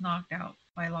gets knocked out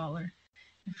by Lawler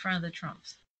in front of the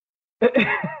Trumps.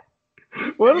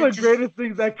 One of It the just, greatest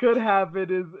things that could happen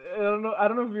is I don't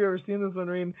know if you've ever seen this one,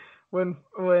 Reen, when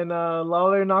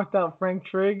Lawler knocked out Frank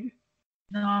Trigg.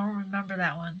 no, I don't remember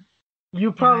that one. You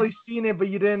Yeah, probably seen it, but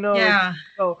you didn't know. yeah.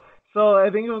 So I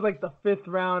think it was like the fifth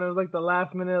round. It was like the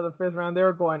last minute of the fifth round. They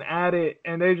were going at it,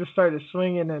 and they just started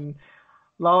swinging, and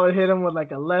Lawler hit him with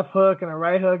like a left hook and a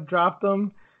right hook, dropped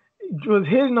him, was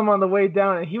hitting him on the way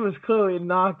down, and he was clearly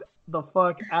knocked the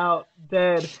fuck out,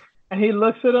 dead. And he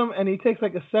looks at him, and he takes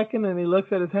like a second, and he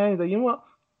looks at his hand. He's like, you know what?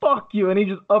 Fuck you, and he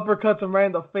just uppercuts him right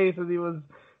in the face as he was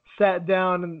sat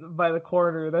down by the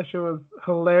corner. That shit was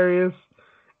hilarious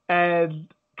and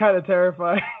kind of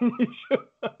terrifying.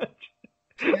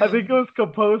 I think it was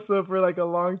Caposa for like a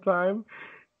long time.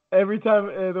 Every time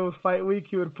there was fight week,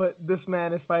 he would put this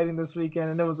man is fighting this weekend,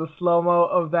 and there was a slow mo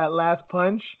of that last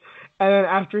punch, and then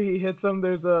after he hits him,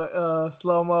 there's a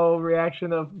slow mo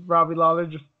reaction of Robbie Lawler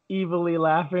just evilly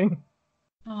laughing.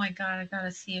 Oh my god, I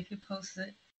gotta see if he posts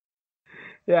it.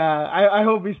 Yeah, I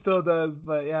hope he still does,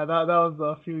 but yeah, that was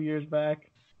a few years back.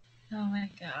 Oh my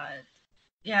god.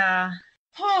 Yeah.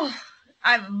 Oh,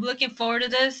 I'm looking forward to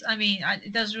this. I mean,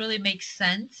 it does really make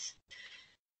sense.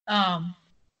 Um,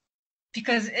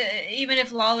 because even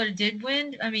if Lawler did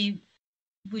win, I mean,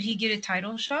 would he get a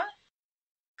title shot?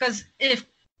 Because if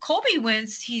Colby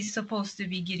wins, he's supposed to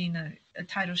be getting a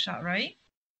title shot, right?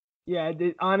 Yeah,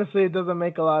 honestly, it doesn't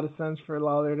make a lot of sense for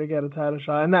Lawler to get a title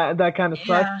shot, and that kind of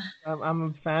sucks. Yeah. I'm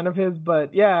a fan of his,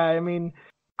 but yeah, I mean,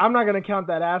 I'm not gonna count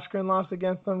that Askren loss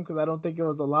against him because I don't think it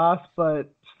was a loss,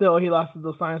 but still, he lost to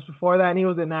Dos Anjos before that, and he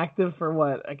was inactive for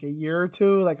what, like a year or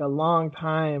two, like a long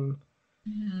time.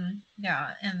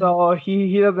 Yeah, and So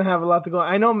he doesn't have a lot to go.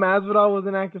 I know Masvidal was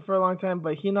inactive for a long time,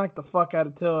 but he knocked the fuck out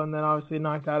of Till, and then obviously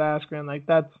knocked out Askren. Like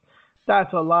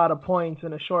that's a lot of points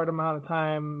in a short amount of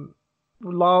time.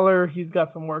 Lawler, he's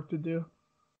got some work to do.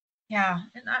 yeah,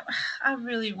 and I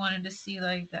really wanted to see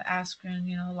like the Askren,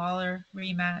 Lawler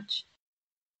rematch,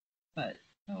 but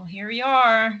Well, here we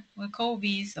are with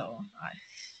Kobe. So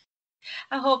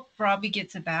I hope Robbie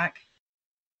gets it back.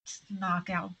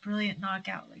 Knockout, brilliant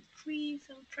knockout. Like, please,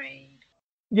 I'm praying.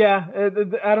 Yeah,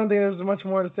 I don't think there's much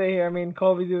more to say here. I mean,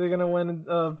 Colby's either going to win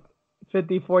a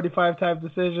 50-45 type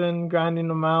decision, grinding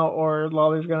him out, or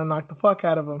Lawler's going to knock the fuck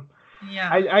out of him. Yeah.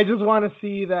 I just want to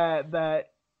see that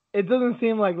it doesn't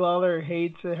seem like Lawler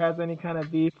hates or has any kind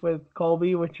of beef with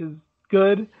Colby, which is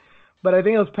good. But I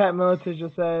think it was Pat Miletich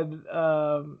just said,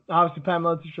 obviously Pat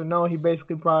Miletich should know, he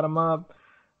basically brought him up.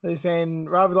 They're saying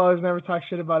Robbie Lawler's never talked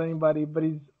shit about anybody, but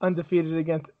he's undefeated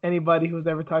against anybody who's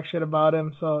ever talked shit about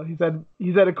him. So he said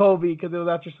to Colby, because it was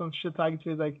after some shit talking to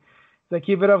him, he's like,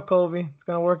 keep it up, Colby. It's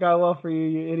going to work out well for you,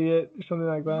 you idiot, or something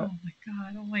like that.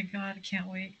 Oh my God, I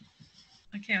can't wait.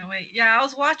 Yeah, I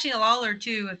was watching Lawler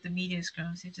too at the media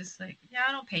scrums. He's just like, yeah,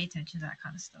 I don't pay attention to that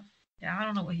kind of stuff. Yeah, I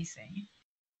don't know what he's saying.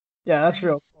 Yeah, that's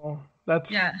real cool. That's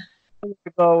to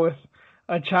go with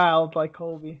a child like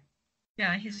Colby.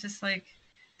 Yeah, he's just like,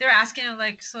 they're asking him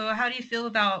like, so how do you feel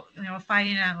about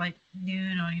fighting at like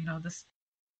noon or this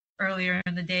earlier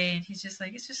in the day? And he's just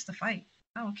like, it's just a fight.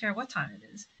 I don't care what time it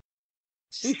is.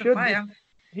 It's just a fight.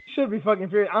 He should be fucking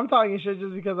furious. I'm talking shit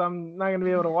just because I'm not gonna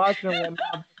be able to watch him.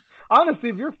 Honestly,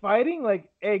 if you're fighting, like,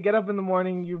 hey, get up in the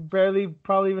morning. You barely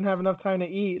probably even have enough time to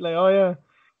eat. Like, oh yeah,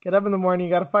 get up in the morning.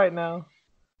 You gotta fight now.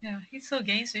 Yeah, he's so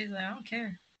gangster. He's like, I don't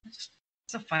care. It's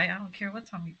a fight. I don't care what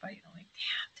time we fight. I'm like,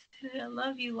 damn, I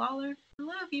love you, Lawler. I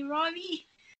love you, Robbie.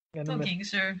 So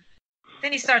gangster.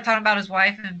 Then he started talking about his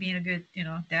wife and being a good,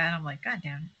 dad. I'm like, God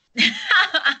damn it.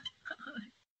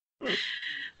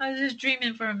 I was just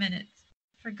dreaming for a minute.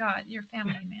 Forgot you're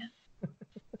family, man.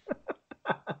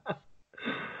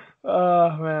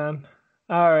 Oh, man.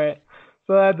 All right.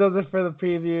 So that does it for the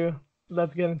preview.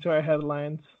 Let's get into our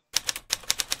headlines.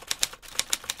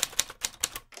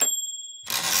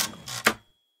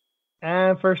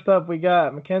 And first up, we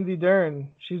got Mackenzie Dern.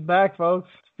 She's back, folks.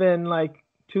 It's been like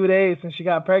 2 days since she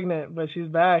got pregnant, but she's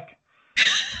back.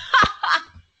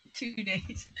 2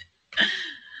 days.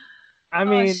 I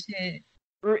mean, shit.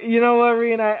 You know what,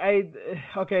 Reen?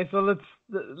 Okay, so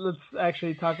let's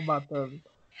actually talk about the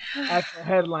actual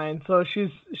headline. So she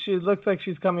looks like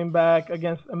she's coming back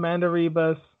against Amanda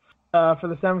Ribas for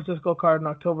the San Francisco card on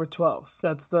October 12th.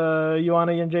 That's the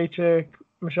Joanna Jędrzejczyk,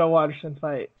 Michelle Waterson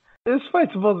fight. This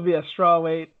fight's supposed to be a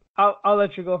strawweight. I'll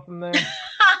let you go from there. Damn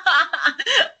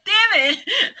it!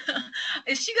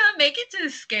 Is she gonna make it to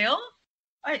the scale?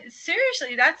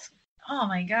 Seriously, oh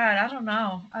my God, I don't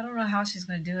know. I don't know how she's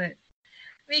gonna do it.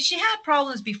 I mean, she had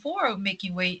problems before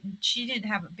making weight, and she didn't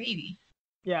have a baby.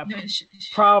 Yeah,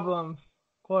 problems,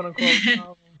 quote unquote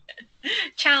problems.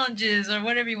 Challenges, or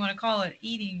whatever you want to call it.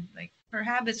 Eating, like, her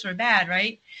habits were bad,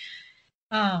 right?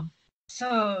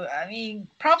 So, I mean,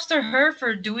 props to her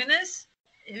for doing this.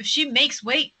 If she makes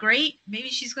weight, great. Maybe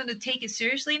she's going to take it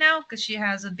seriously now because she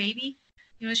has a baby.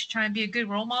 She's trying to be a good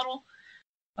role model.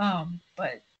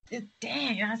 But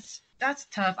dang, that's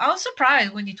tough. I was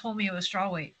surprised when you told me it was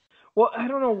strawweight. Well, I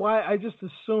don't know why. I just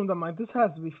assumed, I'm like, this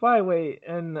has to be flyweight.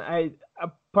 And I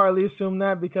partly assumed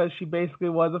that because she basically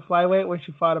was a flyweight when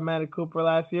she fought Amanda Cooper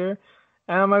last year.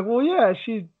 And I'm like, well, yeah,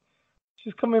 she's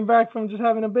coming back from just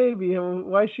having a baby.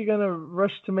 Why is she going to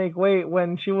rush to make weight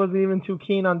when she wasn't even too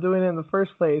keen on doing it in the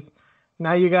first place?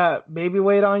 Now you got baby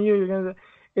weight on you.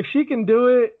 If she can do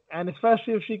it, and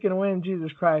especially if she can win,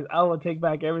 Jesus Christ, I will take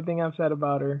back everything I've said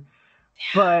about her.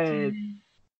 But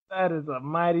that is a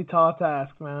mighty tall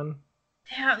task, man.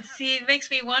 Yeah, see, it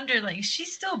makes me wonder, like, is she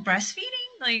still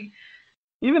breastfeeding? Like,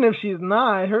 even if she's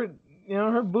not, her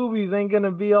boobies ain't going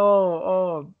to be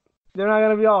all they're not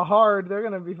going to be all hard. They're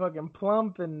going to be fucking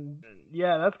plump, and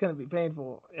yeah, that's going to be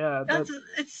painful. Yeah.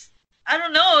 I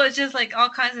don't know. It's just like all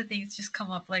kinds of things just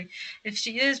come up. Like, if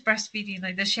she is breastfeeding,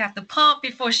 like, does she have to pump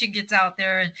before she gets out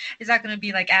there? And is that going to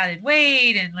be like added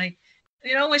weight? And like,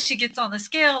 when she gets on the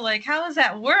scale, like, how does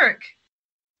that work?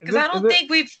 Because I don't think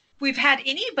we've had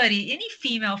any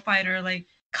female fighter like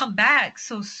come back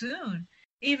so soon.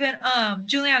 Even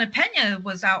Juliana Pena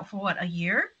was out for what, a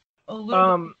year? A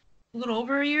little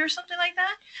over a year or something like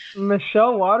that.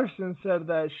 Michelle Waterson said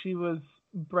that she was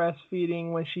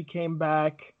breastfeeding when she came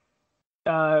back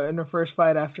in her first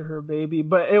fight after her baby,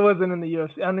 but it wasn't in the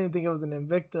UFC. I don't even think it was an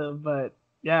Invicta, but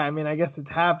yeah, I mean, I guess it's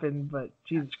happened, but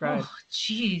Jesus Christ. Oh,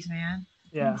 jeez, man.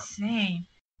 Yeah. Insane.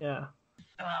 Yeah.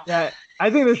 Yeah, I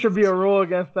think there should be a rule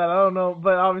against that. I don't know,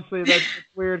 but obviously that's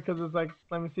weird because it's like,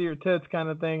 let me see your tits kind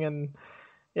of thing, and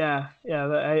yeah,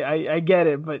 I get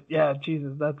it, but yeah,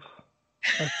 Jesus, that's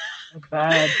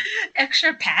bad.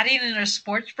 Extra padding in her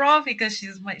sports bra because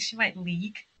she might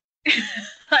leak,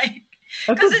 like,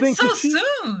 because it's so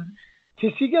soon.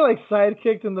 Did she get like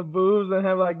sidekicked in the boobs and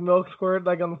have like milk squirt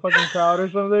like on the fucking crowd or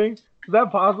something? Is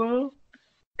that possible?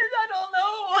 I don't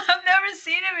know. I've never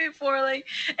seen it before. Like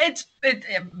it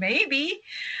maybe.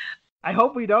 I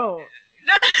hope we don't.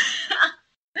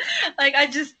 Like I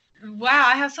just wow,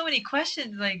 I have so many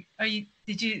questions. Like,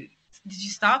 did you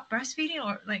stop breastfeeding,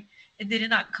 or like did it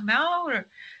not come out, or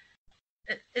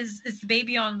is the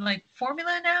baby on like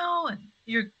formula now, and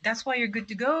that's why you're good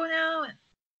to go now? And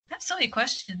I have so many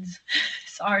questions.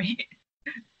 Sorry,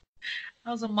 I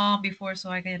was a mom before, so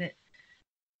I get it.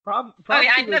 Props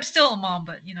I mean, to I'm still a mom,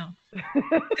 but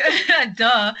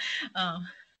duh.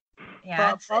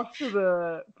 Yeah, props to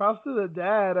the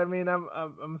dad. I mean,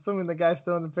 I'm assuming the guy's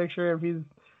still in the picture. If he's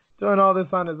doing all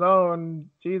this on his own,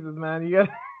 Jesus, man, you're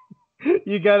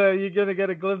gonna get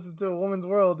a glimpse into a woman's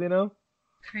world, you know?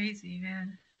 crazy,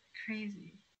 man,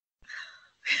 crazy.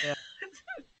 Yeah.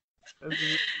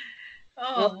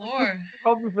 Oh Well, Lord.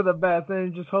 hoping for the best,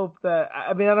 and just hope that.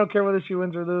 I mean, I don't care whether she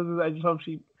wins or loses. I just hope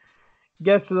she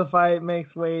gets to the fight,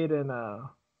 makes weight, and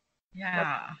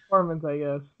Yeah. performance, I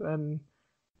guess, and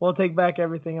we'll take back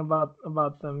everything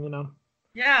about them, you know.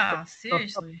 Yeah, Those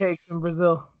seriously. cupcakes in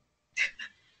Brazil.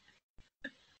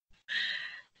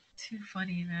 Too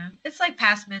funny, man. It's like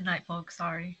past midnight, folks.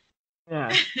 Sorry.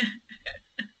 Yeah.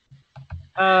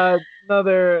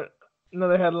 Another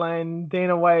headline.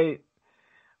 Dana White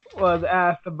was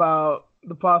asked about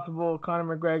the possible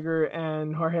Conor McGregor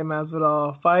and Jorge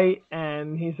Masvidal fight,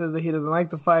 and he says that he doesn't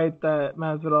like the fight, that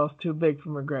Masvidal is too big for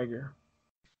McGregor.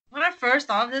 When I first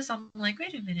thought of this, I'm like,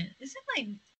 wait a minute. Isn't like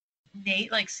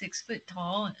Nate like 6 foot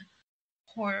tall, and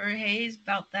Jorge's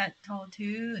about that tall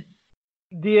too?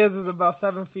 Diaz is about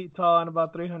 7 feet tall and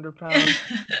about 300 pounds.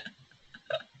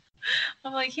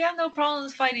 I'm like, he had no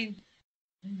problems fighting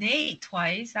Nate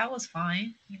twice. That was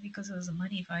fine because it was a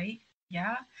money fight.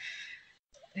 Yeah.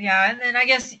 Yeah, and then I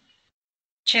guess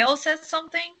Chael said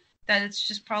something that it's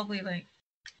just probably like,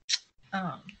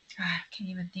 I can't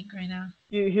even think right now.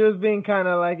 He was being kind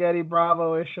of like Eddie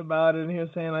Bravo-ish about it, and he was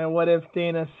saying like, what if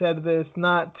Dana said this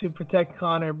not to protect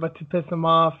Conor, but to piss him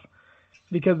off,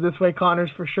 because this way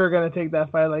Conor's for sure gonna take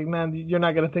that fight. Like, man, you're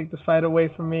not gonna take this fight away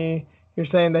from me. You're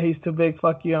saying that he's too big.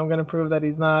 Fuck you. I'm gonna prove that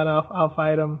he's not. I'll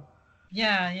fight him.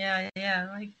 Yeah.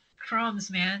 Like crumbs,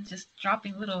 man. Just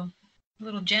dropping little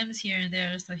gems here and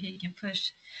there so he can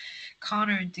push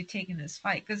Conor into taking this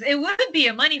fight, because it would be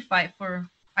a money fight for,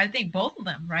 I think, both of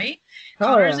them, right?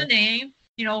 Conor's a name.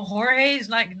 Jorge is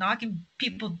like knocking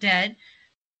people dead.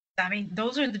 I mean,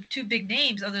 those are the two big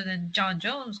names other than John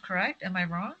Jones, correct? Am I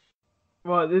wrong?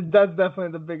 Well, that's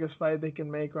definitely the biggest fight they can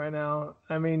make right now.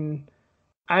 I mean,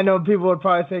 I know people would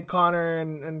probably say Conor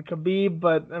and Khabib,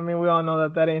 but I mean, we all know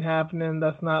that ain't happening.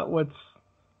 That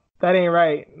ain't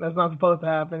right. That's not supposed to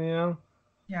happen, you know?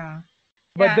 Yeah.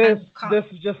 But this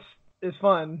just is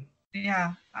fun.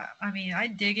 Yeah. I mean, I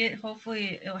dig it.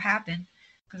 Hopefully it'll happen.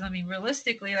 Because, I mean,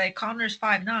 realistically, like, Conor's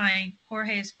 5'9",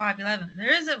 Jorge's 5'11".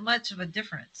 There isn't much of a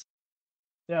difference.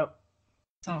 Yep.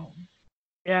 So.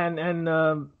 Yeah, and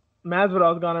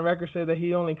Masvidal's gone on record say that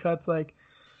he only cuts like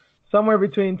somewhere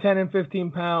between 10 and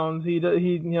 15 pounds. He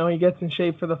gets in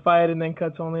shape for the fight and then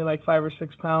cuts only like 5 or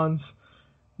 6 pounds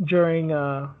during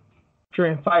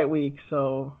fight week.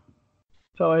 So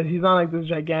he's not like this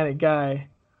gigantic guy.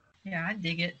 Yeah, I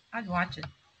dig it. I'd watch it.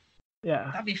 Yeah,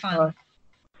 that'd be fun.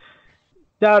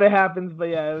 Doubt it happens, but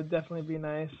yeah, it would definitely be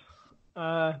nice.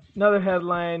 Another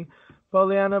headline: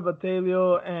 Poliana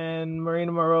Botelho and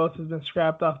Marina Moros has been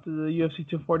scrapped off to the UFC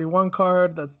 241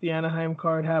 card. That's the Anaheim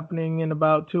card happening in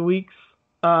about 2 weeks.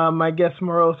 I guess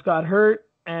Moros got hurt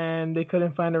and they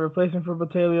couldn't find a replacement for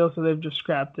Botelho, so they've just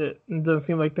scrapped it. It doesn't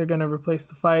seem like they're going to replace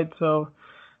the fight, so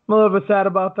I'm a little bit sad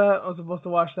about that. I was supposed to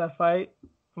watch that fight.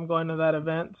 I'm going to that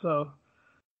event, so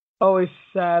always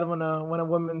sad when a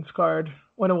women's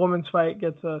fight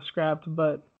gets scrapped.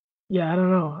 But yeah, I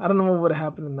don't know what would have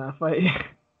happened in that fight.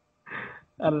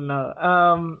 I don't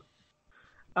know.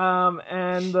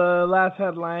 And the last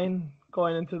headline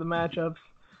going into the matchups: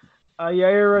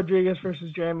 Yair Rodriguez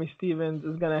versus Jeremy Stephens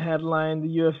is going to headline the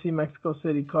UFC Mexico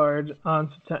City card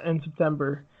in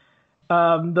September.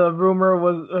 The rumor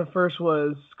was first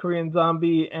was Korean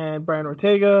Zombie and Brian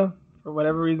Ortega. For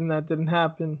whatever reason, that didn't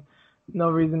happen.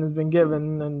 No reason has been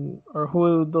given, or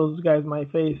who those guys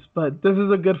might face. But this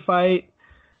is a good fight.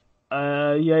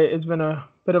 It's been a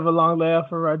bit of a long layoff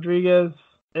for Rodriguez.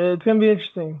 It's gonna be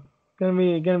interesting. It's gonna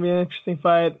be an interesting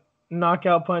fight.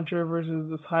 Knockout puncher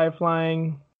versus this high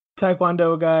flying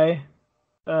Taekwondo guy.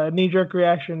 Knee jerk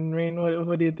reaction. Rain,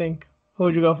 what do you think? Who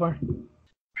would you go for?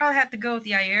 Probably have to go with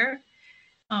Yair.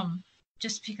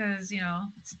 Just because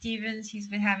Stephens, he's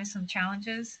been having some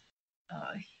challenges.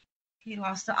 He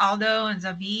lost to Aldo and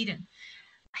Zabit, and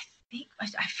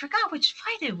I forgot which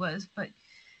fight it was, but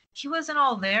he wasn't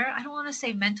all there. I don't want to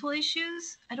say mental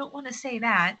issues. I don't want to say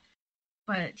that,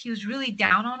 but he was really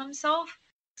down on himself.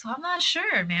 So I'm not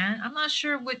sure, man. I'm not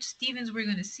sure which Stevens we're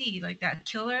going to see. Like that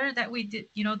killer that we did,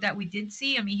 that we did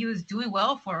see. I mean, he was doing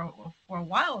well for a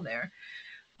while there.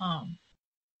 Um,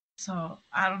 so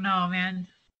I don't know, man.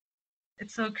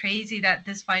 It's so crazy that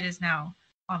this fight is now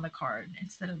on the card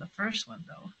instead of the first one,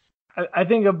 though. I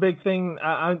think a big thing.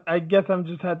 I guess I'm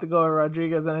just had to go with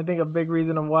Rodriguez, and I think a big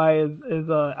reason of why is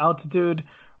altitude.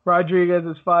 Rodriguez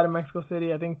has fought in Mexico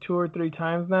City, I think 2 or 3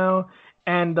 times now,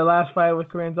 and the last fight with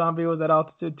Korean Zombie was at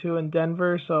altitude 2 in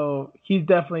Denver, so he's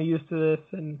definitely used to this.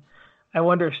 And I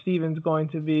wonder if Steven's going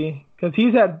to be, because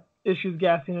he's had issues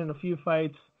gassing in a few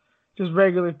fights, just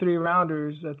regular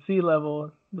 3-rounders at sea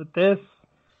level. With this,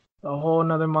 a whole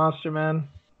nother monster, man.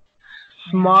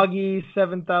 Smoggy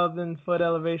 7,000 foot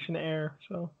elevation air.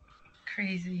 So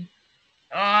crazy.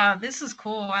 Oh, this is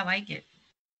cool. I like it.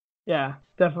 Yeah,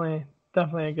 definitely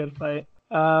a good fight.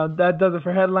 That does it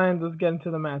for headlines. Let's get into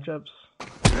the matchups.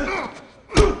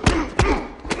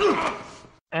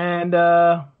 And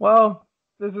well,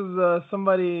 this is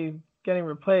somebody getting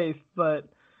replaced, but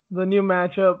the new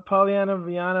matchup: Polyana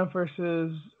Viana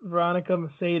versus Veronica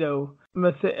Macedo.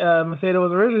 Macedo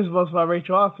was originally supposed to fight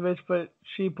Rachel Ostovich, but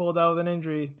she pulled out with an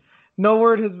injury. No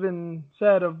word has been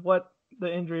said of what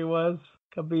the injury was.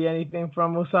 Could be anything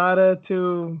from USADA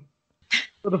to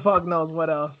who the fuck knows what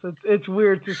else. It's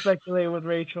weird to speculate with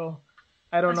Rachel.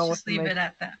 I don't know what to make. Let's just leave it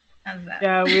at that. As that.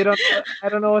 Yeah, I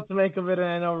don't know what to make of it, and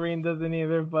I know Reen doesn't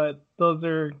either. But those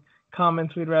are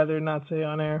comments we'd rather not say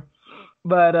on air.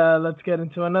 But let's get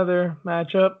into another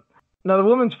matchup. Another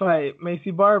women's fight.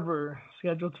 Macy Barber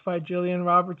scheduled to fight Jillian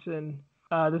Robertson.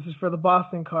 This is for the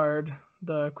Boston card,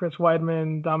 the Chris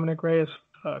Weidman, Dominic Reyes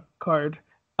card.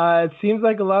 It seems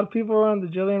like a lot of people are on the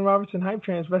Jillian Robertson hype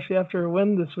train, especially after her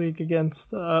win this week against,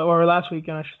 or last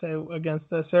weekend, I should say, against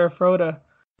Sarah Froda.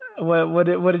 What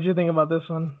did you think about this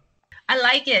one? I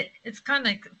like it. It's kind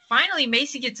of finally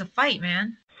Macy gets a fight,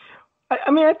 man. I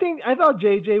thought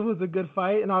JJ was a good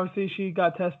fight, and obviously she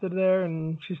got tested there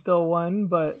and she still won.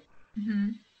 But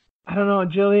I don't know.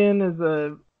 Jillian is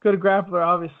a good grappler,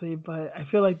 obviously, but I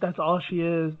feel like that's all she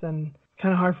is, and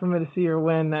kind of hard for me to see her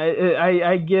win.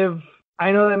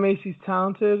 I know that Macy's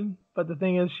talented, but the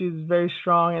thing is she's very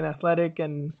strong and athletic,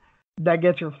 and that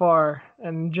gets her far.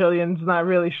 And Jillian's not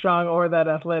really strong or that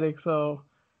athletic, so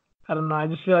I don't know. I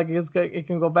just feel like it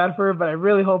can go bad for her, but I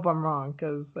really hope I'm wrong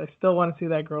because I still want to see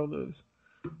that girl lose.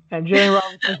 And Jillian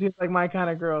Robinson seems like my kind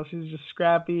of girl. She's just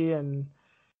scrappy and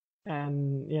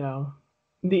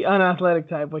the unathletic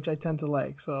type, which I tend to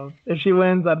like. So if she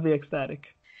wins, I'd be ecstatic.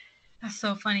 That's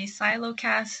so funny.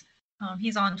 Silocast,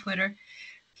 he's on Twitter.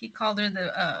 He called her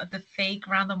the fake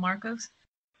Randa Marcos.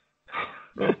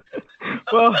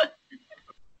 Well,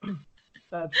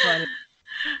 that's funny.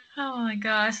 Oh my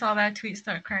god, I saw that tweet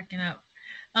start cracking up.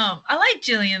 I like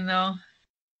Jillian though.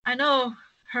 I know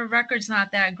her record's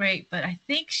not that great, but I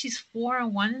think she's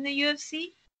 4-1 in the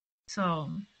UFC. So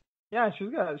yeah, she's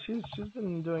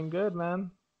been doing good, man.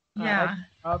 Yeah.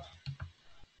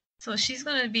 So she's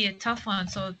gonna be a tough one.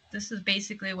 So this is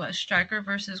basically what, striker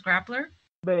versus grappler?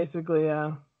 Basically,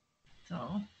 yeah.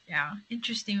 So yeah,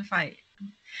 interesting fight.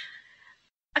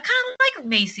 I kind of like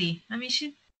Macy. I mean,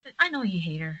 I know you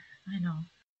hate her. I know.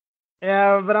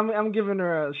 Yeah, but I'm giving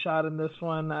her a shot in this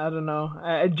one. I don't know.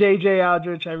 JJ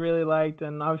Aldrich I really liked,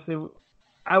 and obviously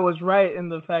I was right in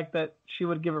the fact that she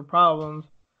would give her problems.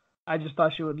 I just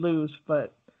thought she would lose,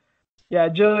 but yeah,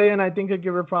 Jillian I think could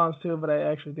give her problems too, but I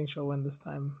actually think she'll win this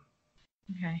time.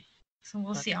 Okay, so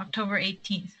we'll see October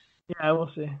 18th. Yeah, we'll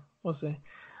see.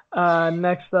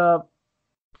 Next up,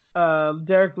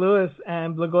 Derek Lewis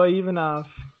and Blagoy Ivanov.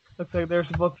 Looks like they're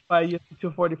supposed to fight UFC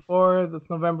 244. That's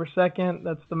November 2nd.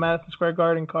 That's the Madison Square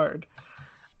Garden card.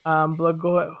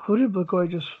 Blagoy, who did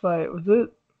Blagoy just fight? Was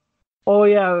it? Oh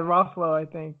yeah, Rothwell, I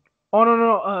think. Oh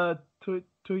no,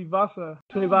 Tuivasa.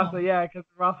 Tuivasa, yeah, because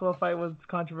the Rothwell fight was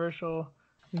controversial.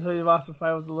 And Tuivasa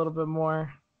fight was a little bit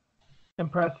more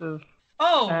impressive.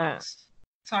 Oh,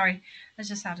 sorry, I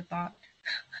just had a thought.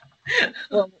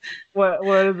 Well,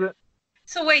 what is it?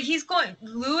 So wait,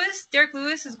 Derek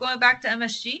Lewis is going back to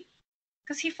MSG?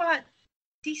 Because he fought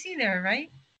DC there, right?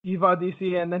 He fought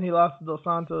DC and then he lost to Dos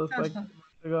Santos like 2 months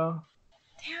ago.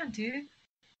 Damn, dude.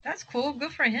 That's cool.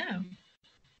 Good for him.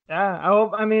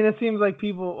 Yeah, it seems like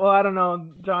people, well, I don't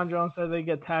know. John Jones said they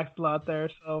get taxed a lot there,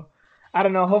 so I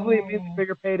don't know. Hopefully it means a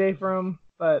bigger payday for him,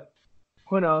 but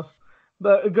who knows.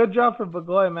 But a good job for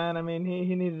Blagoy, man. I mean,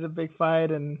 he needed a big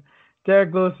fight, and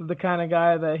Derek Lewis is the kind of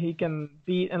guy that he can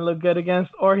beat and look good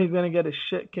against, or he's gonna get his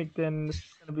shit kicked in. And it's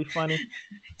gonna be funny.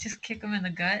 Just kick him in the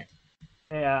gut.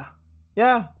 Yeah,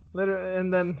 yeah, literally.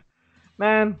 And then,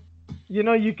 man,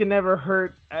 you can never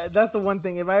hurt. That's the one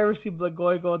thing. If I ever see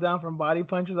Blagoy go down from body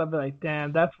punches, I'll be like,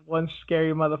 damn, that's one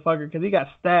scary motherfucker because he got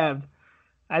stabbed.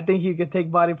 I think he could take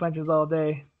body punches all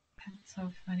day. That's so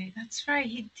funny. That's right.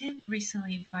 He did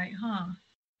recently fight, huh?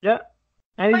 Yeah.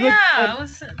 And Oh he yeah, it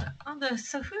was on the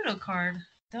Cejudo card.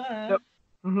 Duh.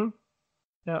 Yep.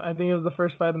 Yeah, I think it was the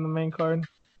first fight on the main card.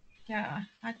 Yeah,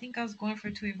 I think I was going for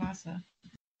Tuivasa.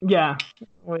 Yeah.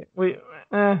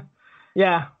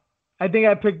 Yeah. I think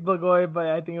I picked Blagoy, but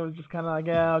I think it was just kind of like,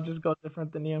 yeah, I'll just go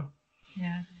different than you.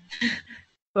 Yeah.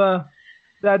 So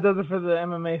that does it for the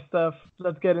MMA stuff.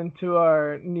 Let's get into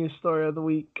our news story of the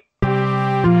week.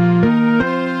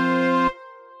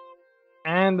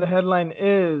 And the headline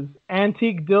is,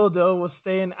 Antique Dildo will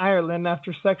stay in Ireland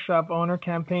after sex shop owner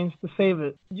campaigns to save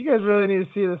it. You guys really need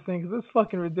to see this thing because it's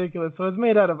fucking ridiculous. So it's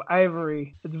made out of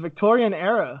ivory. It's Victorian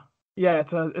era. Yeah,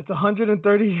 it's a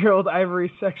 130-year-old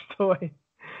ivory sex toy.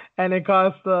 And it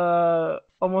cost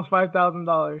almost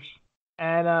 $5,000.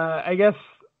 And I guess,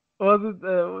 what was it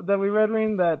that we read,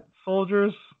 Reen, that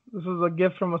this was a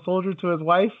gift from a soldier to his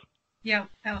wife? Yeah,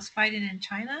 that was fighting in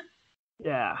China?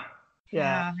 Yeah.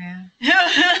 Yeah, man.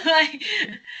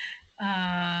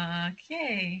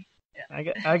 Okay.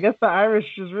 I guess the Irish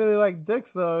just really like dicks,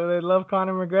 though. They love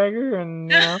Conor McGregor,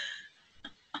 and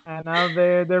and now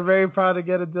they're very proud to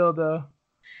get a dildo.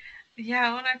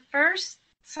 Yeah, when I first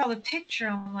saw the picture,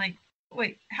 I'm like,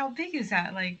 wait, how big is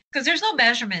that? Like, because there's no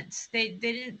measurements. They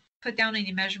didn't put down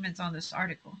any measurements on this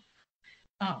article.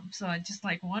 So I just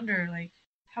wonder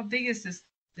how big is this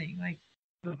thing? Like,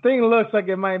 the thing looks like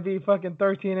it might be fucking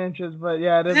 13 inches, but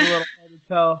yeah, it is a little hard to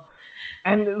tell.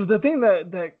 And the thing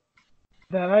that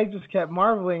I just kept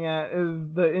marveling at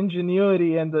is the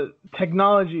ingenuity and the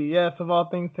technology. Yes, of all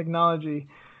things, technology.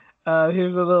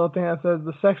 Here's a little thing that says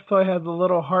the sex toy has a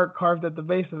little heart carved at the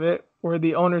base of it, where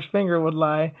the owner's finger would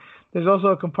lie. There's also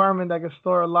a compartment that can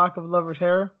store a lock of lover's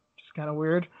hair, which is kind of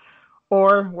weird,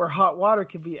 or where hot water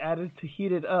can be added to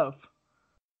heat it up.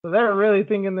 So they were really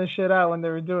thinking this shit out when they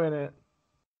were doing it.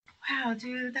 Wow,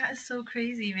 dude, that is so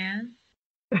crazy, man.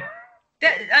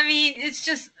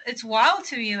 It's wild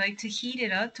to me, to heat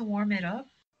it up, to warm it up.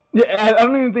 Yeah, I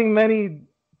don't even think many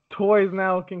toys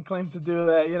now can claim to do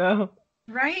that,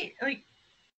 Right?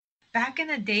 Back in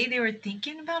the day, they were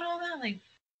thinking about all that.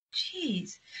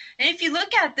 Jeez. And if you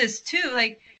look at this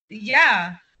too,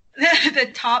 yeah,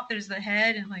 the top, there's the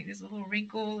head, and there's a little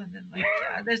wrinkle, and then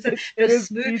there's a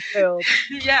smooth.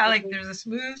 Yeah, there's a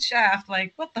smooth shaft.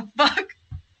 What the fuck?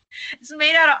 It's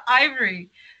made out of ivory.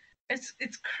 It's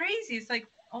crazy. It's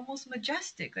almost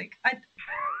majestic.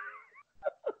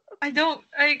 I don't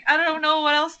know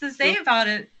what else to say about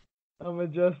it. A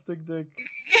majestic dick.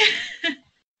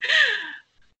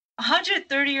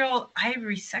 130-year-old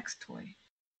ivory sex toy.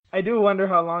 I do wonder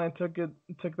how long it took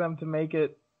them to make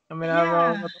it. I mean, I don't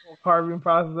know about the whole carving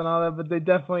process and all that, but they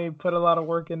definitely put a lot of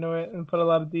work into it and put a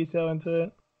lot of detail into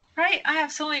it. Right, I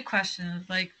have so many questions.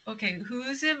 Okay, who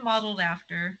is it modeled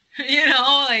after?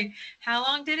 How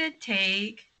long did it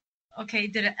take? Okay,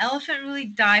 did an elephant really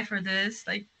die for this?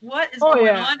 What is going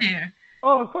on here?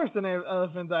 Oh, of course the name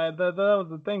elephant died. That was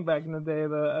the thing back in the day.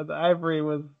 The ivory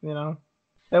was, it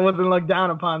wasn't looked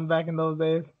down upon back in those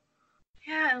days.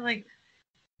 Yeah,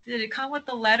 did it come with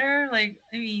the letter?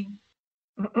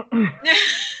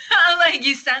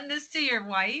 You send this to your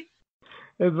wife?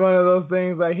 It's one of those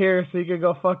things here so you could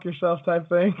go fuck yourself type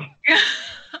thing.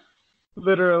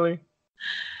 Literally.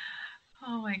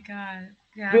 Oh my god.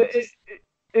 Yeah.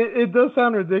 It does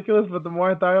sound ridiculous, but the more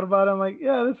I thought about it, I'm like,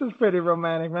 yeah, this is pretty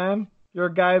romantic, man. Your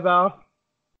guy's off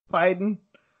fighting.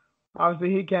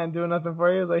 Obviously, he can't do nothing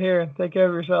for you. He's here, take care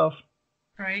of yourself.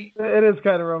 Right. It is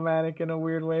kind of romantic in a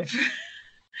weird way.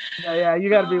 Yeah, you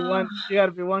gotta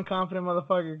be one confident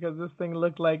motherfucker because this thing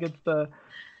looked like it's the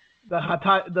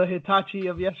Hitachi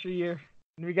of yesteryear.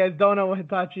 And if you guys don't know what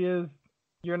Hitachi is,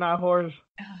 you're not whores.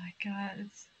 Oh my god,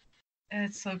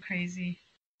 it's so crazy.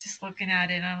 Just looking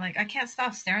at it, I'm I can't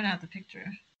stop staring at the picture.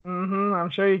 I'm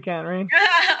sure you can't, Rain.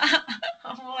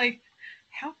 I'm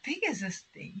how big is this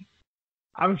thing?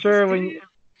 I'm sure when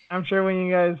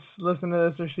you guys listen to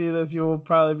this or see this, you will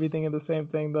probably be thinking the same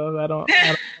thing, though. I don't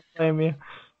blame you.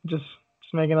 Just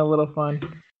making a little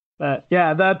fun. But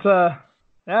yeah, that's that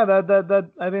I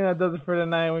think that does it for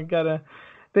tonight. We gotta.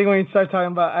 I think when you start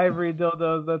talking about ivory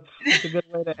dildos, that's a good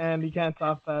way to end. You can't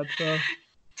top that. So,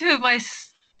 dude, my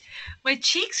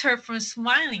cheeks hurt from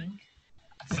smiling,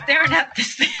 staring at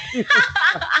this thing.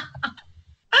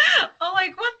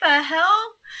 I'm what the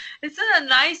hell? It's in a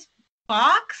nice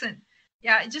box, and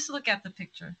yeah, just look at the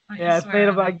picture. Yeah, it's made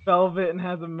of like velvet and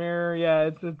has a mirror. Yeah,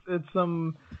 it's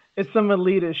some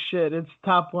elitist shit. It's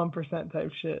top 1%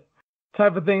 type shit.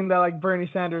 Type of thing that like Bernie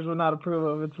Sanders would not approve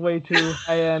of. It's way too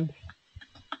high end.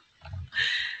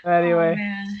 Anyway. Oh,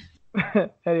 man.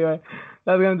 Anyway,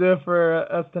 that's gonna do it for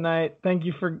us tonight. Thank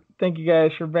you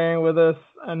guys for bearing with us.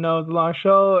 I know it's a long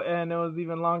show and it was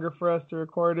even longer for us to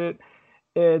record it.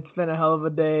 It's been a hell of a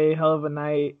day, hell of a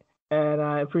night, and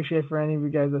I appreciate for any of you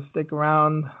guys that stick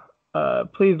around.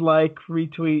 Please like,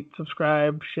 retweet,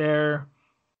 subscribe, share,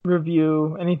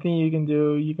 review, anything you can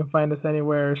do. You can find us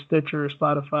anywhere: Stitcher,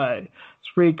 Spotify,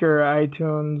 Spreaker,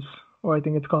 iTunes, or I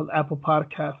think it's called Apple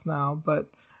Podcasts now. But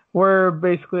we're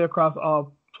basically across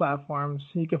all platforms.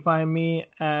 You can find me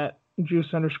at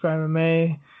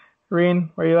Juice_MMA. Reen,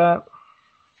 where you at?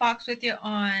 Fox with you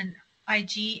on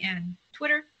IG and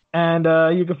Twitter. And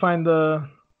you can find the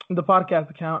podcast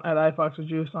account at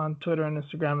iFoxWithJuice on Twitter and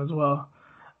Instagram as well.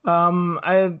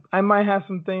 I might have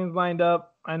some things lined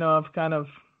up. I know I've kind of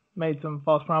made some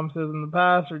false promises in the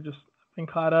past or just been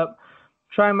caught up.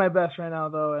 Trying my best right now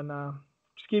though, and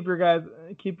just keep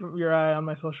your eye on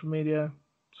my social media.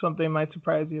 Something might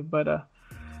surprise you, but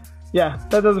yeah,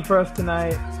 that does it for us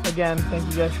tonight. Again, thank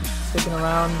you guys for sticking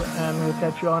around, and we'll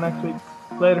catch you all next week.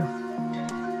 Later.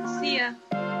 See ya.